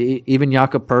guys. Even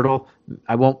Jakob Poeltl,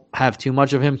 I won't have too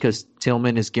much of him because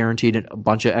Tillman is guaranteed a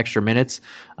bunch of extra minutes.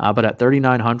 But at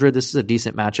 3,900, this is a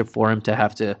decent matchup for him to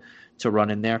have to run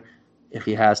in there if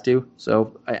he has to.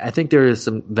 So I think there is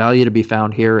some value to be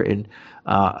found here in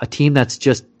a team that's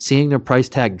just seeing their price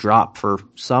tag drop for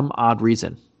some odd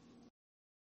reason.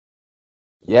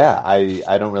 Yeah,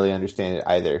 I don't really understand it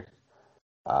either.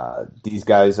 These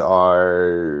guys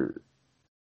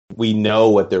we know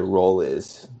what their role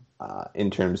is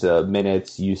in terms of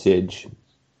minutes, usage.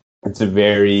 It's a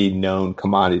very known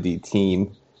commodity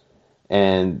team.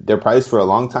 And their price for a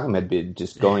long time had been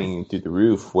just going through the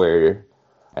roof, where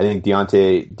I think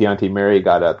Dejounte Murray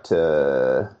got up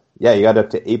to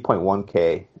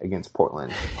 8.1K against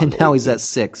Portland. And now he's at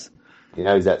 6.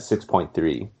 He's at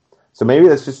 6.3. So maybe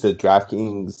that's just a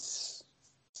DraftKings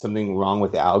something wrong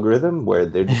with the algorithm where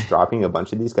they're just dropping a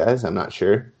bunch of these guys. I'm not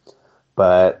sure,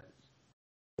 but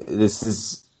this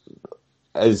is,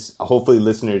 as hopefully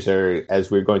listeners are, as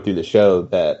we're going through the show,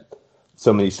 that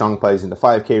so many strong plays in the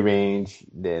 5K range,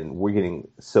 then we're getting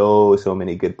so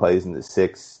many good plays in the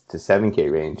 6 to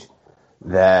 7K range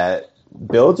that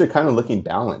builds are kind of looking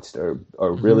balanced or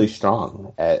really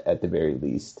strong at the very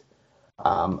least.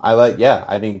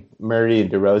 I think Murray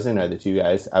and DeRozan are the two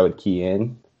guys I would key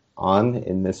in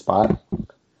this spot.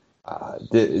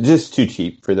 Just too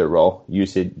cheap for their role,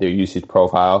 their usage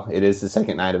profile. It is the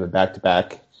second night of a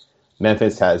back-to-back.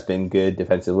 Memphis has been good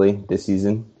defensively this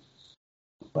season,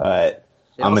 but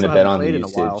I'm going to bet on the usage. In a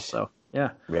while, so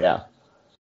yeah.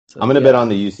 So, I'm going to bet on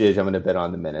the usage. I'm going to bet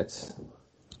on the minutes.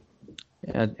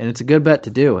 Yeah, and it's a good bet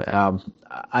to do.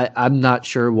 I'm not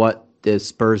sure what the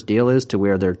Spurs deal is to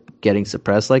where they're getting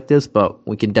suppressed like this, but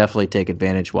we can definitely take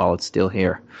advantage while it's still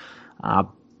here.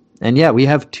 And yeah, we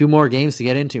have 2 more games to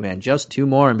get into, man. Just 2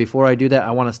 more. And before I do that,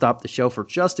 I want to stop the show for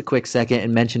just a quick second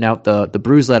and mention out the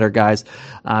Brews Letter, guys.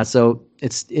 So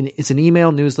it's an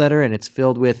email newsletter, and it's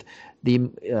filled with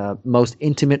the most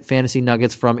intimate fantasy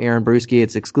nuggets from Aaron Bruski.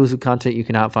 It's exclusive content you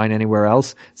cannot find anywhere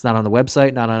else. It's not on the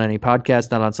website, not on any podcast,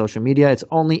 not on social media. It's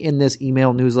only in this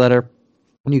email newsletter.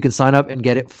 And you can sign up and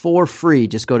get it for free.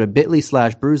 Just go to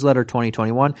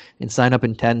bit.ly/BrewsLetter2021 and sign up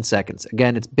in 10 seconds.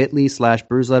 Again, it's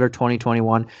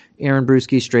bit.ly/BrewsLetter2021. Aaron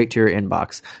Bruski, straight to your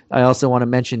inbox. I also want to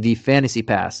mention the Fantasy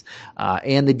Pass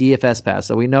and the DFS Pass.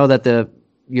 So we know that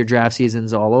your draft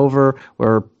season's all over.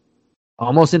 We're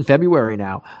almost in February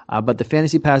now, but the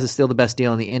Fantasy Pass is still the best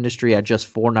deal in the industry at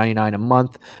just $4.99 a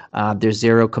month. There's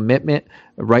zero commitment.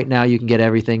 Right now, you can get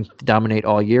everything to dominate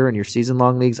all year in your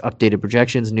season-long leagues, updated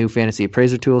projections, new fantasy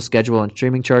appraiser tools, schedule and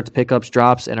streaming charts, pickups,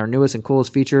 drops, and our newest and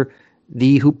coolest feature,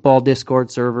 the Hoopball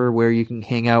Discord server, where you can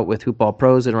hang out with Hoopball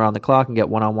pros and around the clock and get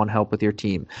one-on-one help with your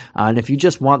team. And if you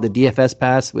just want the DFS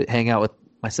Pass, hang out with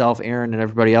myself, Aaron, and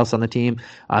everybody else on the team,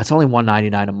 it's only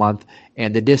 $1.99 a month.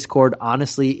 And the Discord,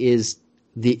 honestly, is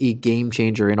the game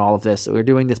changer in all of this. So we're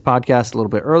doing this podcast a little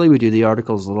bit early. We do the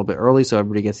articles a little bit early so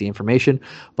everybody gets the information.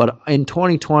 But in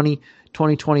 2020,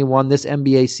 2021, this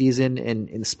NBA season and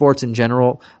in sports in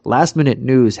general, last minute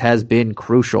news has been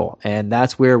crucial. And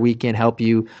that's where we can help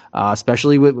you,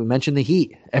 especially we mentioned the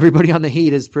Heat. Everybody on the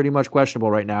Heat is pretty much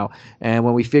questionable right now. And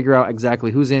when we figure out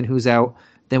exactly who's in, who's out,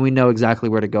 then we know exactly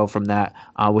where to go from that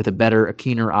with a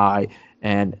keener eye.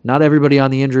 And not everybody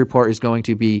on the injury report is going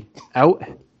to be out.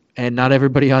 And not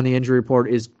everybody on the injury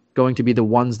report is going to be the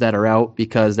ones that are out,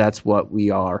 because that's what we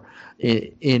are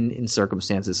in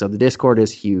circumstances. So the Discord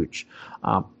is huge.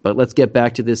 But let's get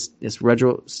back to this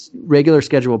regular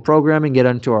scheduled programming, get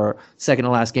into our second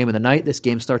to last game of the night. This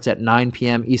game starts at 9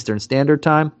 p.m. Eastern Standard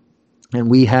Time. And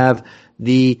we have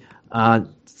the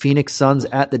Phoenix Suns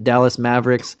at the Dallas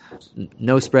Mavericks.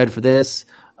 No spread for this.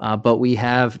 But we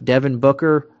have Devin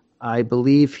Booker. I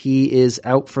believe he is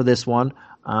out for this one.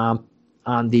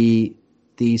 On the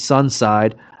Suns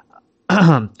side,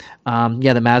 the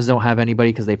Mavs don't have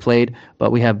anybody because they played,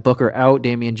 but we have Booker out,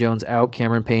 Damian Jones out,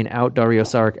 Cameron Payne out, Dario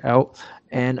Saric out,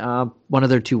 and one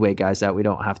of their two-way guys that we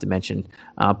don't have to mention.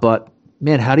 But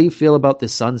man, how do you feel about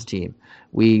this Suns team?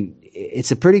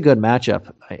 It's a pretty good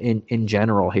matchup in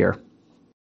general here.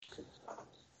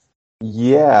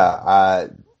 Yeah,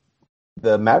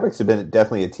 the Mavericks have been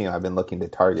definitely a team I've been looking to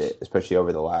target, especially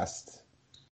over the last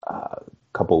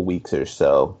couple of weeks or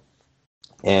so.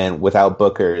 And without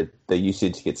Booker, the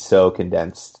usage gets so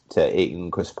condensed to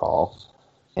Ayton, Chris Paul,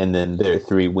 and then their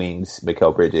 3 wings,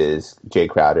 Mikal Bridges, Jay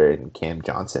Crowder, and Cam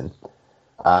Johnson.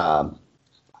 I'm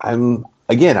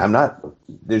not.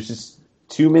 There's just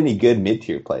too many good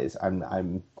mid-tier plays.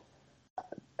 I'm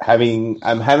having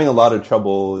a lot of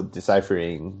trouble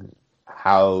deciphering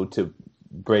how to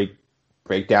break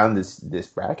down this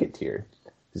bracket tier.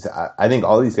 I think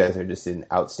all these guys are just in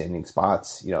outstanding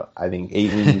spots. I think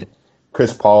Ayton,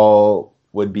 Chris Paul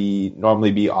would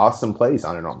normally be awesome plays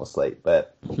on a normal slate,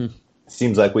 but it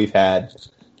seems like we've had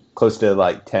close to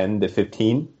like 10 to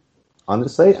 15 on the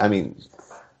slate. I mean,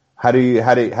 how do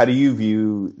you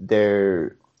view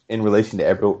their in relation to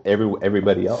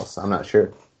everybody else? I'm not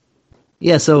sure.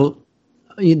 Yeah, so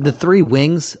the 3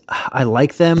 wings, I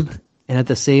like them, and at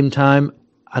the same time,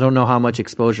 I don't know how much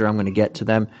exposure I'm going to get to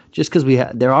them, just because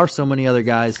there are so many other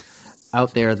guys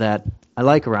out there that I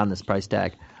like around this price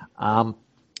tag.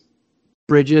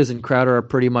 Bridges and Crowder are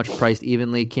pretty much priced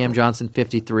evenly. Cam Johnson,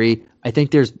 53. I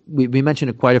think we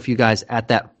mentioned quite a few guys at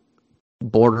that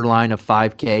borderline of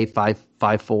 5K,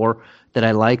 5.4 that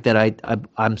I like, that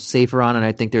I'm safer on, and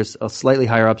I think there's a slightly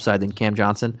higher upside than Cam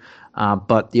Johnson.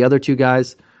 But the other 2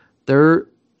 guys, they're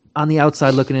on the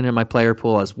outside looking into my player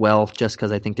pool as well, just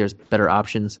because I think there's better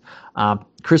options.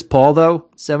 Chris Paul, though,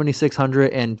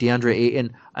 7,600, and DeAndre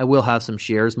Ayton, I will have some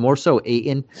shares, more so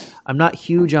Ayton. I'm not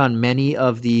huge on many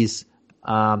of these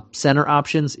center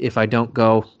options if I don't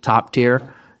go top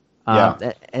tier.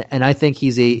 And I think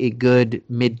he's a good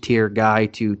mid-tier guy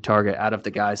to target out of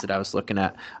the guys that I was looking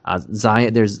at.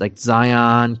 Zion, there's like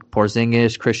Zion,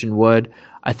 Porzingis, Christian Wood.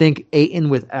 I think Ayton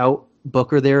without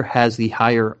Booker there has the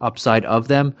higher upside of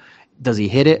them. Does he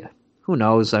hit it? Who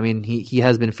knows? I mean, he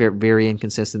has been very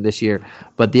inconsistent this year,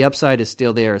 but the upside is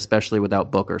still there, especially without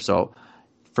Booker. So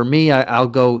for me, I'll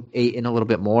go Ayton a little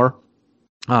bit more.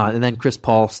 And then Chris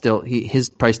Paul still, his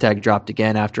price tag dropped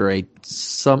again after a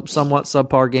somewhat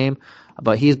subpar game,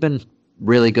 but he's been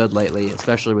really good lately,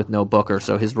 especially with no Booker.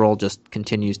 So his role just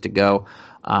continues to go.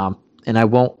 And I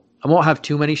won't have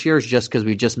too many shares just because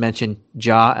we just mentioned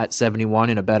Ja at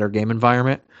 71 in a better game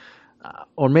environment,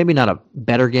 or maybe not a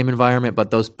better game environment,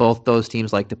 but both those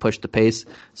teams like to push the pace,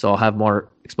 so I'll have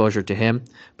more exposure to him.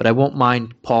 But I won't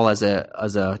mind Paul as a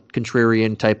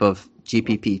contrarian type of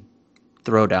GPP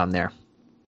throwdown there.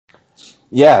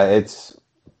 Yeah,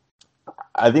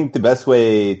 I think the best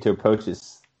way to approach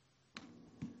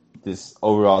this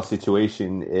overall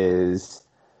situation is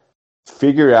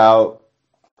figure out,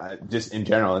 just in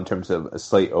general, in terms of a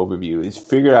slate overview, is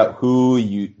figure out who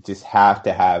you just have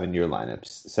to have in your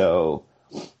lineups. So,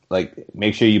 like,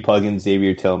 make sure you plug in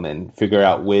Xavier Tillman, figure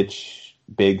out which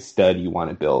big stud you want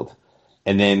to build,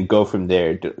 and then go from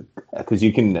there. Because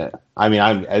you can,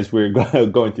 as we're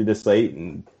going through the slate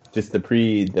and just the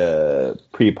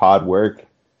pre-pod work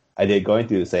I did going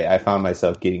through the slate, I found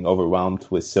myself getting overwhelmed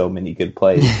with so many good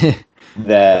plays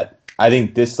that I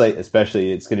think this slate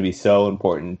especially, it's going to be so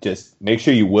important. Just make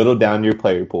sure you whittle down your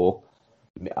player pool,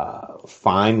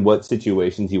 find what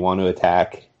situations you want to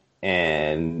attack,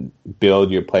 and build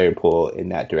your player pool in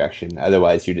that direction.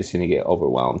 Otherwise, you're just going to get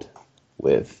overwhelmed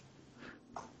with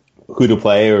who to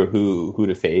play or who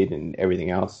to fade and everything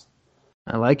else.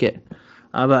 I like it.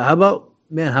 But how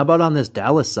about on this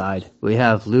Dallas side? We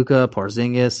have Luka,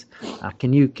 Porzingis.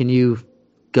 Can you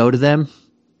go to them?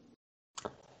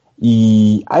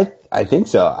 I think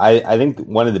so. I think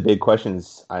one of the big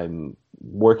questions I'm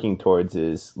working towards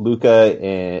is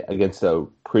Luka against a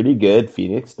pretty good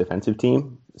Phoenix defensive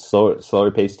team,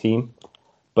 slower paced team,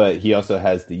 but he also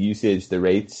has the usage, the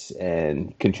rates,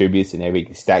 and contributes in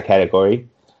every stat category.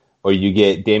 Or you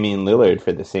get Damian Lillard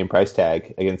for the same price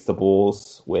tag against the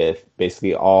Bulls with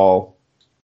basically all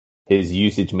his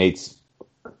usage mates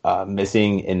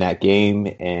missing in that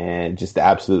game and just the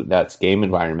absolute nuts game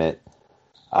environment.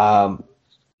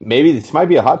 Maybe this might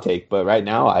be a hot take, but right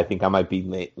now I think I might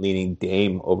be leaning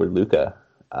Dame over Luka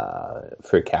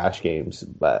for cash games.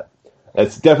 But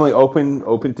it's definitely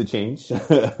open to change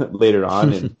later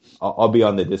on, and I'll be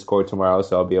on the Discord tomorrow,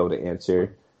 so I'll be able to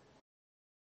answer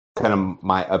kind of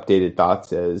my updated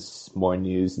thoughts as more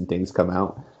news and things come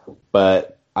out.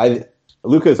 But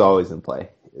Luka is always in play,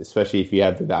 especially if you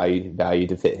have the value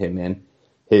to fit him in.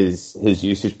 His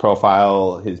usage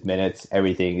profile, his minutes,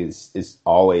 everything is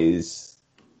always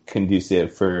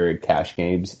conducive for cash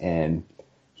games, and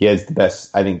he has the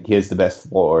best. I think he has the best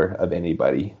floor of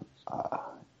anybody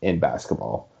in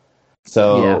basketball.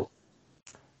 So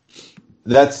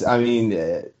that's. I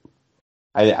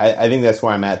think that's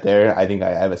where I'm at there. I think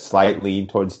I have a slight lean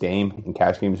towards Dame in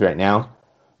cash games right now,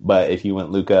 but if you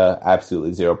went Luka,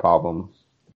 absolutely zero problem.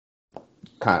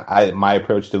 My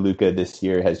approach to Luka this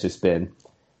year has just been,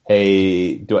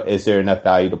 hey, is there enough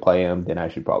value to play him? Then I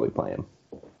should probably play him.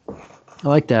 I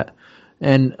like that.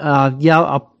 And I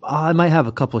might have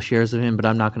a couple of shares of him, but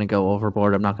I'm not going to go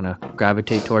overboard. I'm not going to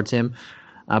gravitate towards him.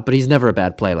 But he's never a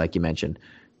bad play, like you mentioned.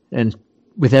 And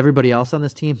with everybody else on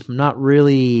this team, I'm not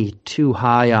really too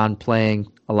high on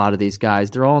playing a lot of these guys.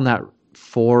 They're all in that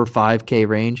 4 or 5K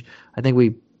range. I think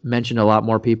we mentioned a lot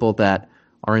more people that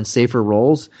are in safer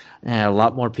roles, and a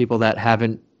lot more people that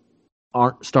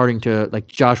aren't starting to, like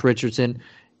Josh Richardson.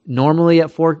 Normally at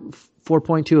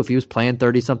 4.2, if he was playing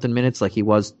 30-something minutes like he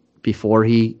was before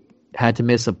he had to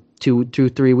miss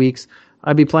 2-3 weeks,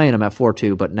 I'd be playing him at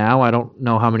 4.2. But now I don't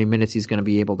know how many minutes he's going to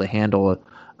be able to handle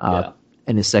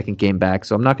in his second game back.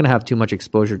 So I'm not going to have too much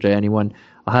exposure to anyone.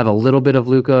 I'll have a little bit of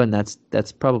Luka, and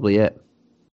that's probably it.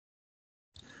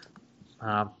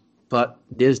 But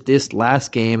this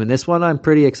last game, and this one I'm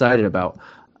pretty excited about.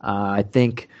 I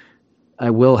think I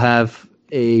will have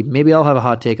maybe I'll have a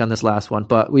hot take on this last one,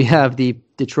 but we have the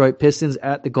Detroit Pistons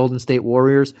at the Golden State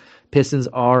Warriors. Pistons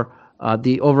are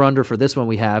the over-under for this one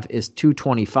we have is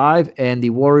 225, and the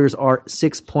Warriors are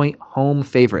 6-point home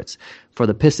favorites. For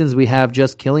the Pistons, we have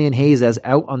just Killian Hayes as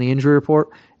out on the injury report,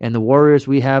 and the Warriors,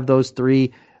 we have those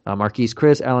three Marquise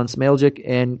Chris, Alan Smailjic,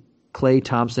 and Klay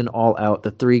Thompson all out.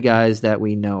 The three guys that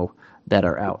we know that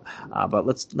are out. But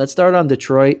let's start on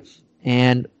Detroit,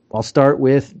 and I'll start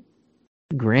with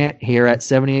Grant here at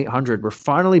 7,800. We're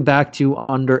finally back to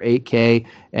under 8K,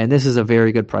 and this is a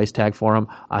very good price tag for him.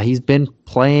 He's been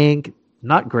playing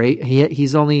not great.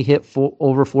 He's only hit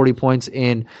over 40 points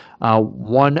in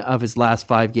one of his last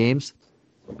 5 games.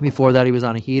 Before that, he was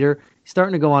on a heater. He's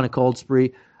starting to go on a cold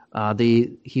spree.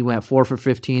 He went 4 for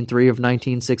 15, 3 of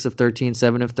 19, 6 of 13,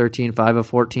 7 of 13, 5 of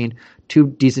 14. Two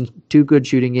good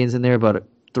shooting games in there, but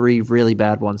 3 really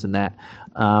bad ones in that.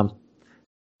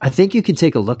 I think you can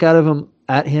take a look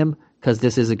at him because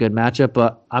this is a good matchup,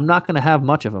 but I'm not going to have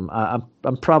much of him.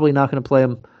 I'm probably not going to play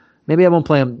him. Maybe I won't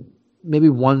play him. Maybe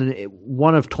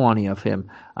one of 20 of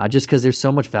him, just because there's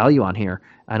so much value on here.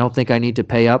 I don't think I need to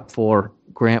pay up for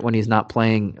Grant when he's not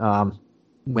playing.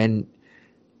 When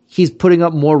he's putting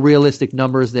up more realistic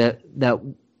numbers that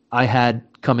I had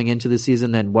coming into the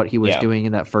season than what he was doing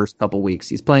in that first couple weeks.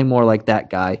 He's playing more like that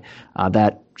guy.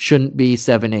 That shouldn't be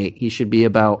 7-8. He should be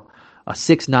about a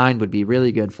 6-9 would be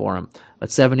really good for him. But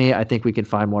 7-8, I think we can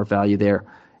find more value there.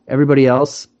 Everybody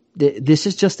else, this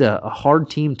is just a hard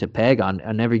team to peg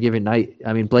on every given night.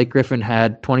 I mean, Blake Griffin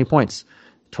had 20 points,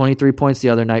 23 points the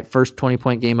other night, first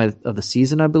 20-point game of the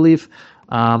season, I believe.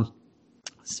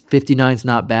 59 is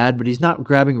not bad, but he's not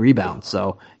grabbing rebounds,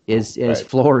 so his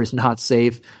floor is not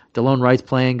safe. Delone Wright's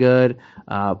playing good.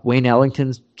 Wayne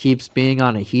Ellington keeps being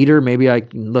on a heater. Maybe I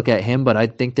can look at him, but I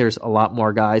think there's a lot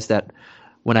more guys that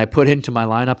when I put into my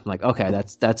lineup, I'm like, okay,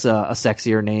 that's a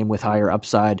sexier name with higher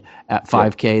upside at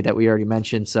 5K that we already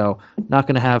mentioned. So not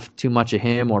going to have too much of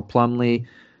him or Plumlee.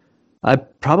 I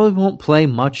probably won't play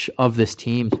much of this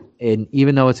team, and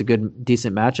even though it's a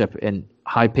decent matchup and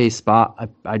high pace spot,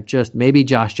 I just maybe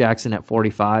Josh Jackson at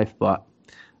 45, but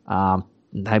I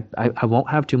won't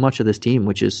have too much of this team,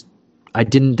 which is I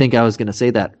didn't think I was going to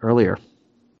say that earlier.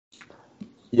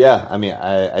 Yeah, I mean,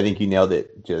 I think you nailed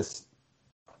it. Just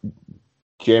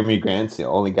Jeremy Grant's the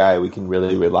only guy we can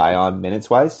really rely on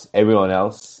minutes-wise. Everyone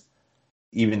else,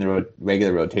 even the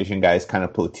regular rotation guys, kind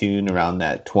of platoon around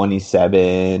that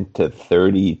 27 to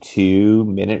 32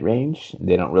 minute range.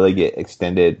 They don't really get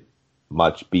extended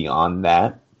much beyond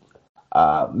that.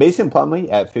 Mason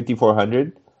Plumlee at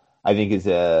 5,400, I think is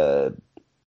a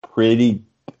pretty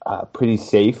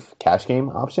safe cash game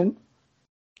option,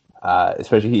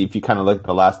 especially if you kind of look at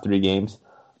the last 3 games,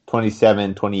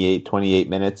 27, 28, 28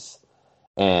 minutes,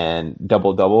 and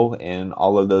double-double in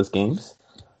all of those games.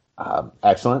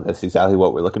 Excellent. That's exactly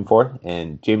what we're looking for.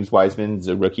 And James Wiseman's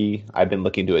a rookie I've been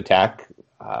looking to attack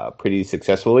pretty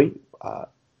successfully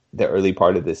the early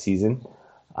part of this season.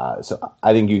 So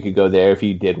I think you could go there if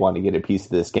you did want to get a piece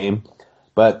of this game.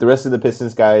 But the rest of the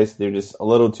Pistons guys, they're just a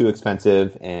little too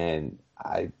expensive, and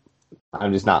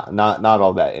I'm just not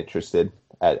all that interested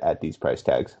at these price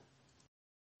tags.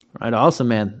 Right, awesome,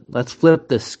 man. Let's flip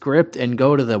the script and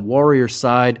go to the Warriors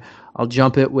side. I'll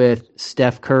jump it with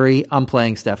Steph Curry. I'm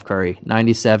playing Steph Curry,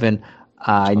 97.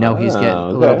 I know he's getting a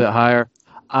little bit higher.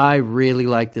 I really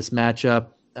like this matchup.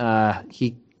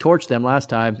 He torched them last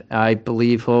time. I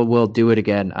believe he'll do it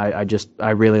again. I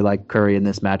really like Curry in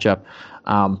this matchup.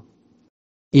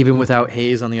 Even without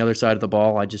Hayes on the other side of the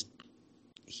ball,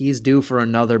 he's due for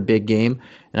another big game,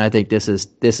 and I think this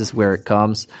is where it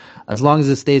comes. As long as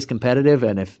it stays competitive,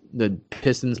 and if the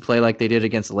Pistons play like they did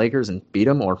against the Lakers and beat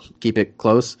them or keep it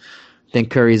close, I think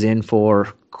Curry's in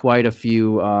for quite a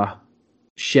few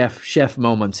chef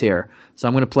moments here. So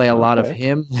I'm going to play a lot of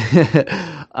him.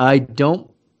 I don't,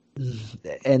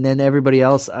 and then everybody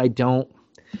else, I don't.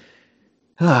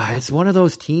 It's one of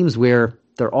those teams where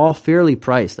they're all fairly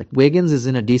priced. Like Wiggins is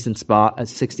in a decent spot at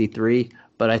 63,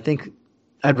 but I think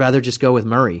I'd rather just go with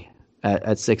Murray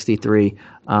at 63.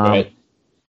 Right.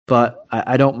 But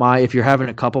I don't mind if you're having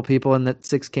a couple people in that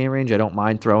 6K range. I don't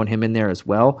mind throwing him in there as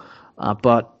well.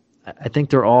 But I think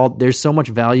there's so much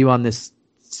value on this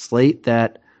slate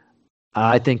that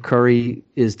I think Curry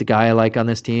is the guy I like on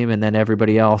this team, and then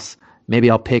everybody else, maybe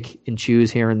I'll pick and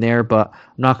choose here and there, but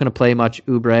I'm not going to play much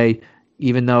Oubre,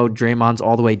 even though Draymond's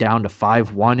all the way down to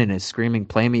 5-1 and is screaming,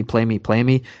 play me, play me, play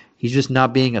me. He's just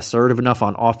not being assertive enough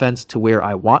on offense to where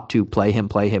I want to play him.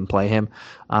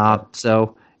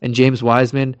 And James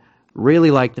Wiseman, really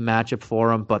like the matchup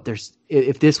for him, but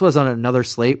if this was on another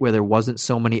slate where there wasn't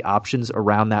so many options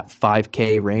around that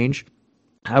 5K range,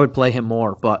 I would play him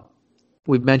more, but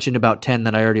we've mentioned about 10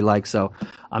 that I already like, so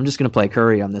I'm just going to play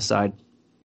Curry on this side.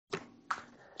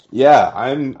 Yeah,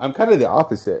 I'm kind of the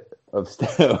opposite of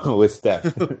Steph with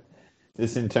Steph.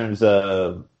 Just in terms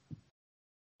of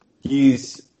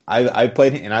I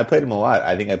played him, and I played him a lot.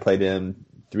 I think I played him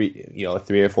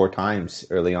three or four times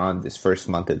early on this first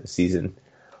month of the season.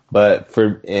 But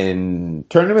in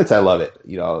tournaments, I love it.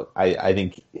 I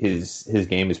think his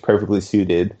game is perfectly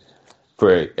suited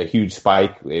for a huge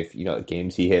spike. If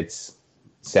games he hits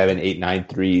 7, 8, 9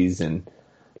 threes, and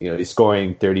he's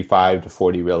scoring 35 to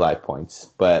 40 real life points.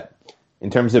 But in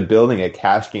terms of building a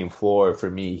cash game floor, for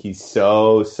me, he's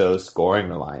so scoring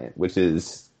reliant, which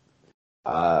is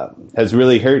has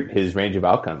really hurt his range of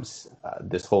outcomes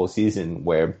this whole season.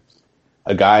 Where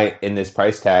a guy in this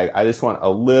price tag, I just want a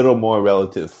little more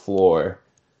relative floor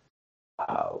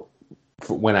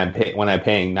when I'm paying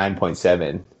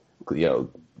 9.7.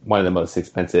 One of the most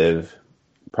expensive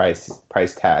price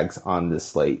tags on this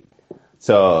slate.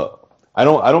 So I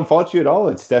don't fault you at all.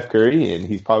 It's Steph Curry, and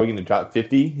he's probably going to drop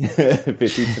 50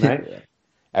 tonight.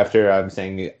 After I'm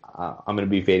saying I'm going to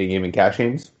be fading him in cash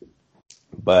games,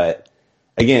 but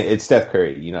again, it's Steph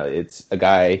Curry. It's a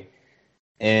guy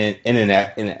in an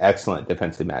excellent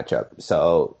defensive matchup.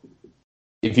 So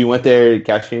if you went there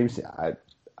cash games, I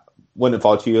wouldn't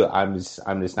fault you. I'm just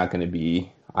not going to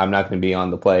be. I'm not going to be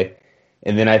on the play.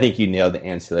 And then I think you nailed the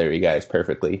ancillary guys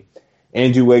perfectly.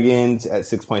 Andrew Wiggins at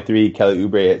 6.3, Kelly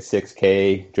Oubre at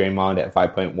 6K, Draymond at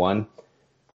 5.1.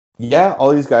 Yeah,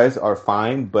 all these guys are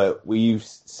fine, but we've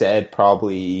said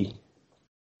probably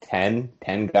 10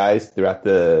 guys throughout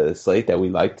the slate that we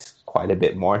liked quite a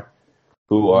bit more,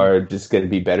 who are just going to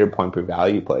be better point per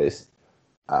value plays.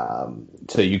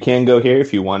 So you can go here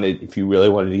if you really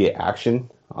wanted to get action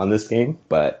on this game,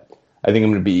 but I think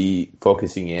I'm going to be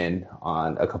focusing in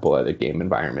on a couple other game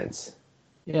environments.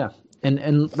 Yeah,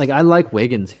 and like I like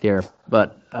Wiggins here,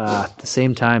 but at the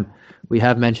same time, we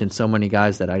have mentioned so many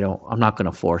guys that I'm not going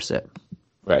to force it.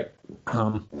 Right.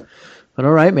 But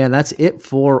all right, man, that's it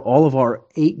for all of our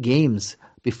 8 games.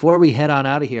 Before we head on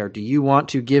out of here, do you want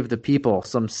to give the people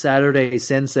some Saturday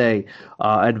Sensei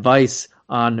advice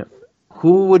on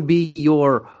who's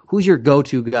your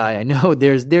go-to guy? I know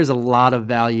there's a lot of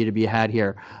value to be had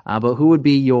here, but who would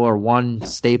be your one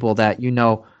staple that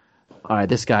all right,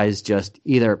 this guy is just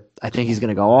either I think he's going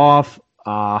to go off,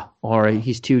 or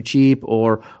he's too cheap,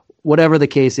 or whatever the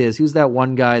case is. Who's that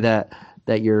one guy that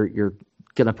you're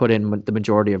going to put in the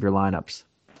majority of your lineups?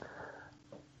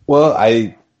 Well,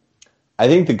 I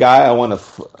think the guy I want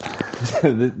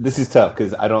to. This is tough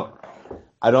because I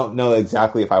don't know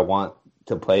exactly if I want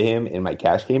to play him in my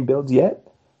cash game builds yet.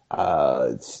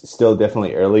 It's still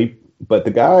definitely early, but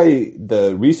the guy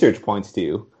the research points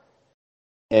to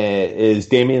is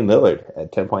Damian Lillard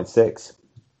at 10.6.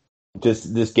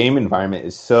 Just this game environment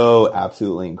is so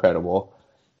absolutely incredible.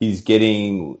 He's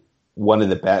getting one of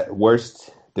the worst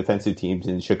defensive teams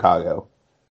in Chicago.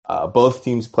 Both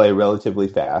teams play relatively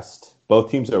fast.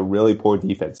 Both teams are really poor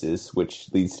defenses,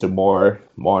 which leads to more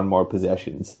and more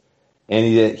possessions.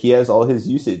 And he has all his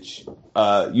usage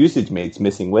mates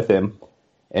missing with him.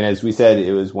 And as we said,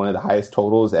 it was one of the highest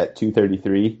totals at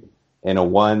 233 in a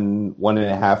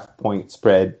 1.5 point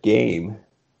spread game.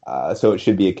 So it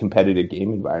should be a competitive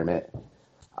game environment.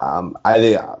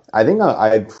 I think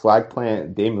I'd flag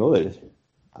plant Dame Lillard.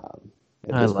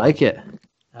 I like it.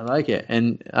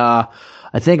 And I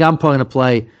think I'm going to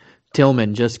play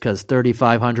Tillman just because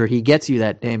 3,500, he gets you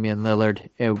that Damian Lillard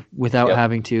without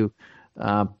having to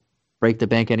break the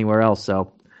bank anywhere else.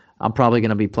 So I'm probably going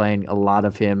to be playing a lot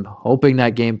of him, hoping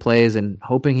that game plays and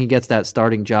hoping he gets that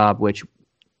starting job, which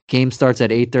game starts at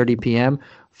 8:30 p.m.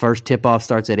 First tip-off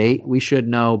starts at 8. We should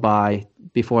know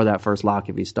before that first lock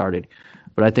if he started.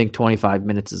 But I think 25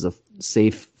 minutes is a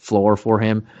safe floor for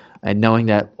him. And knowing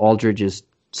that Aldridge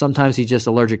sometimes he's just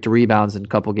allergic to rebounds in a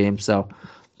couple games. So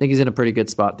I think he's in a pretty good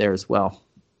spot there as well.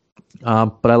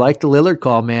 But I like the Lillard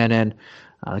call, man, and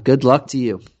good luck to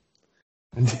you.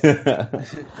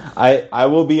 I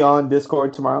will be on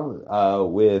Discord tomorrow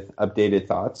with updated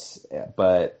thoughts,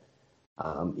 but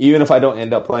even if I don't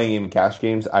end up playing him in cash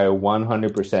games, I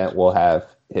 100% will have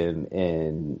him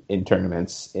in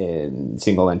tournaments, in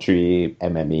single entry,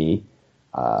 MME.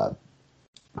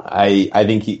 I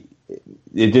think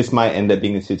it just might end up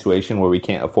being a situation where we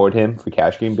can't afford him for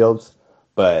cash game builds,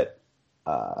 but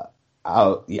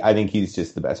I think he's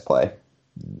just the best play,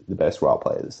 the best raw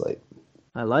play of the slate.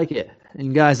 I like it.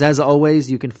 And guys, as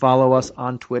always, you can follow us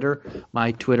on Twitter.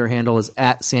 My Twitter handle is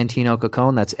at Santino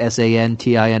Caccone. That's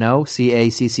SANTINO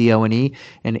CACCONE.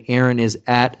 And Aaron is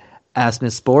at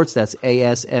Asmus Sports. That's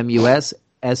ASMUS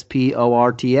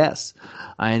SPORTS.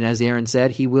 And as Aaron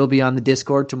said, he will be on the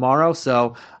Discord tomorrow,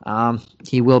 so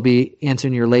he will be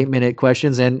answering your late-minute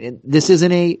questions. And this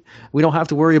isn't we don't have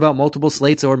to worry about multiple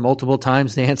slates or multiple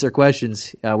times to answer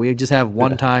questions. We just have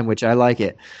one time, which I like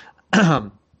it.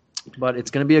 But it's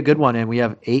going to be a good one, and we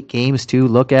have 8 games to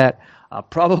look at.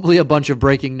 Probably a bunch of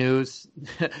breaking news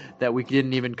that we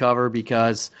didn't even cover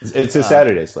because it's a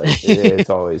Saturday slate. It's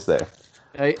always there.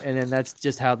 Right? And then that's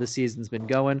just how the season's been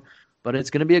going. But it's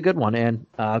going to be a good one. And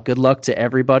good luck to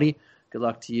everybody. Good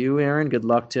luck to you, Aaron. Good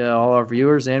luck to all our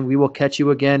viewers. And we will catch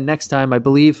you again next time. I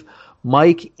believe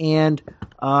Mike and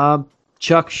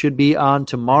Chuck should be on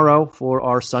tomorrow for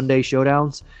our Sunday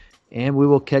showdowns. And we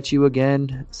will catch you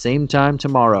again same time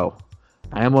tomorrow.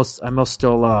 I almost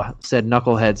still said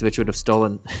knuckleheads, which would have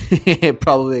stolen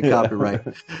probably a copyright.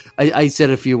 I said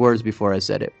a few words before I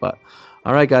said it. But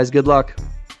all right, guys, good luck.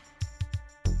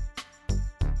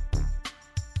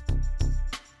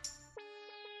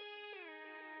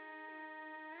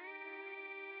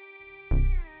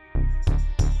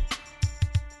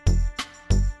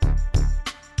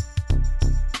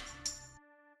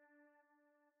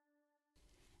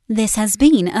 This has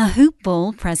been a Hoop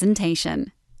Ball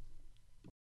presentation.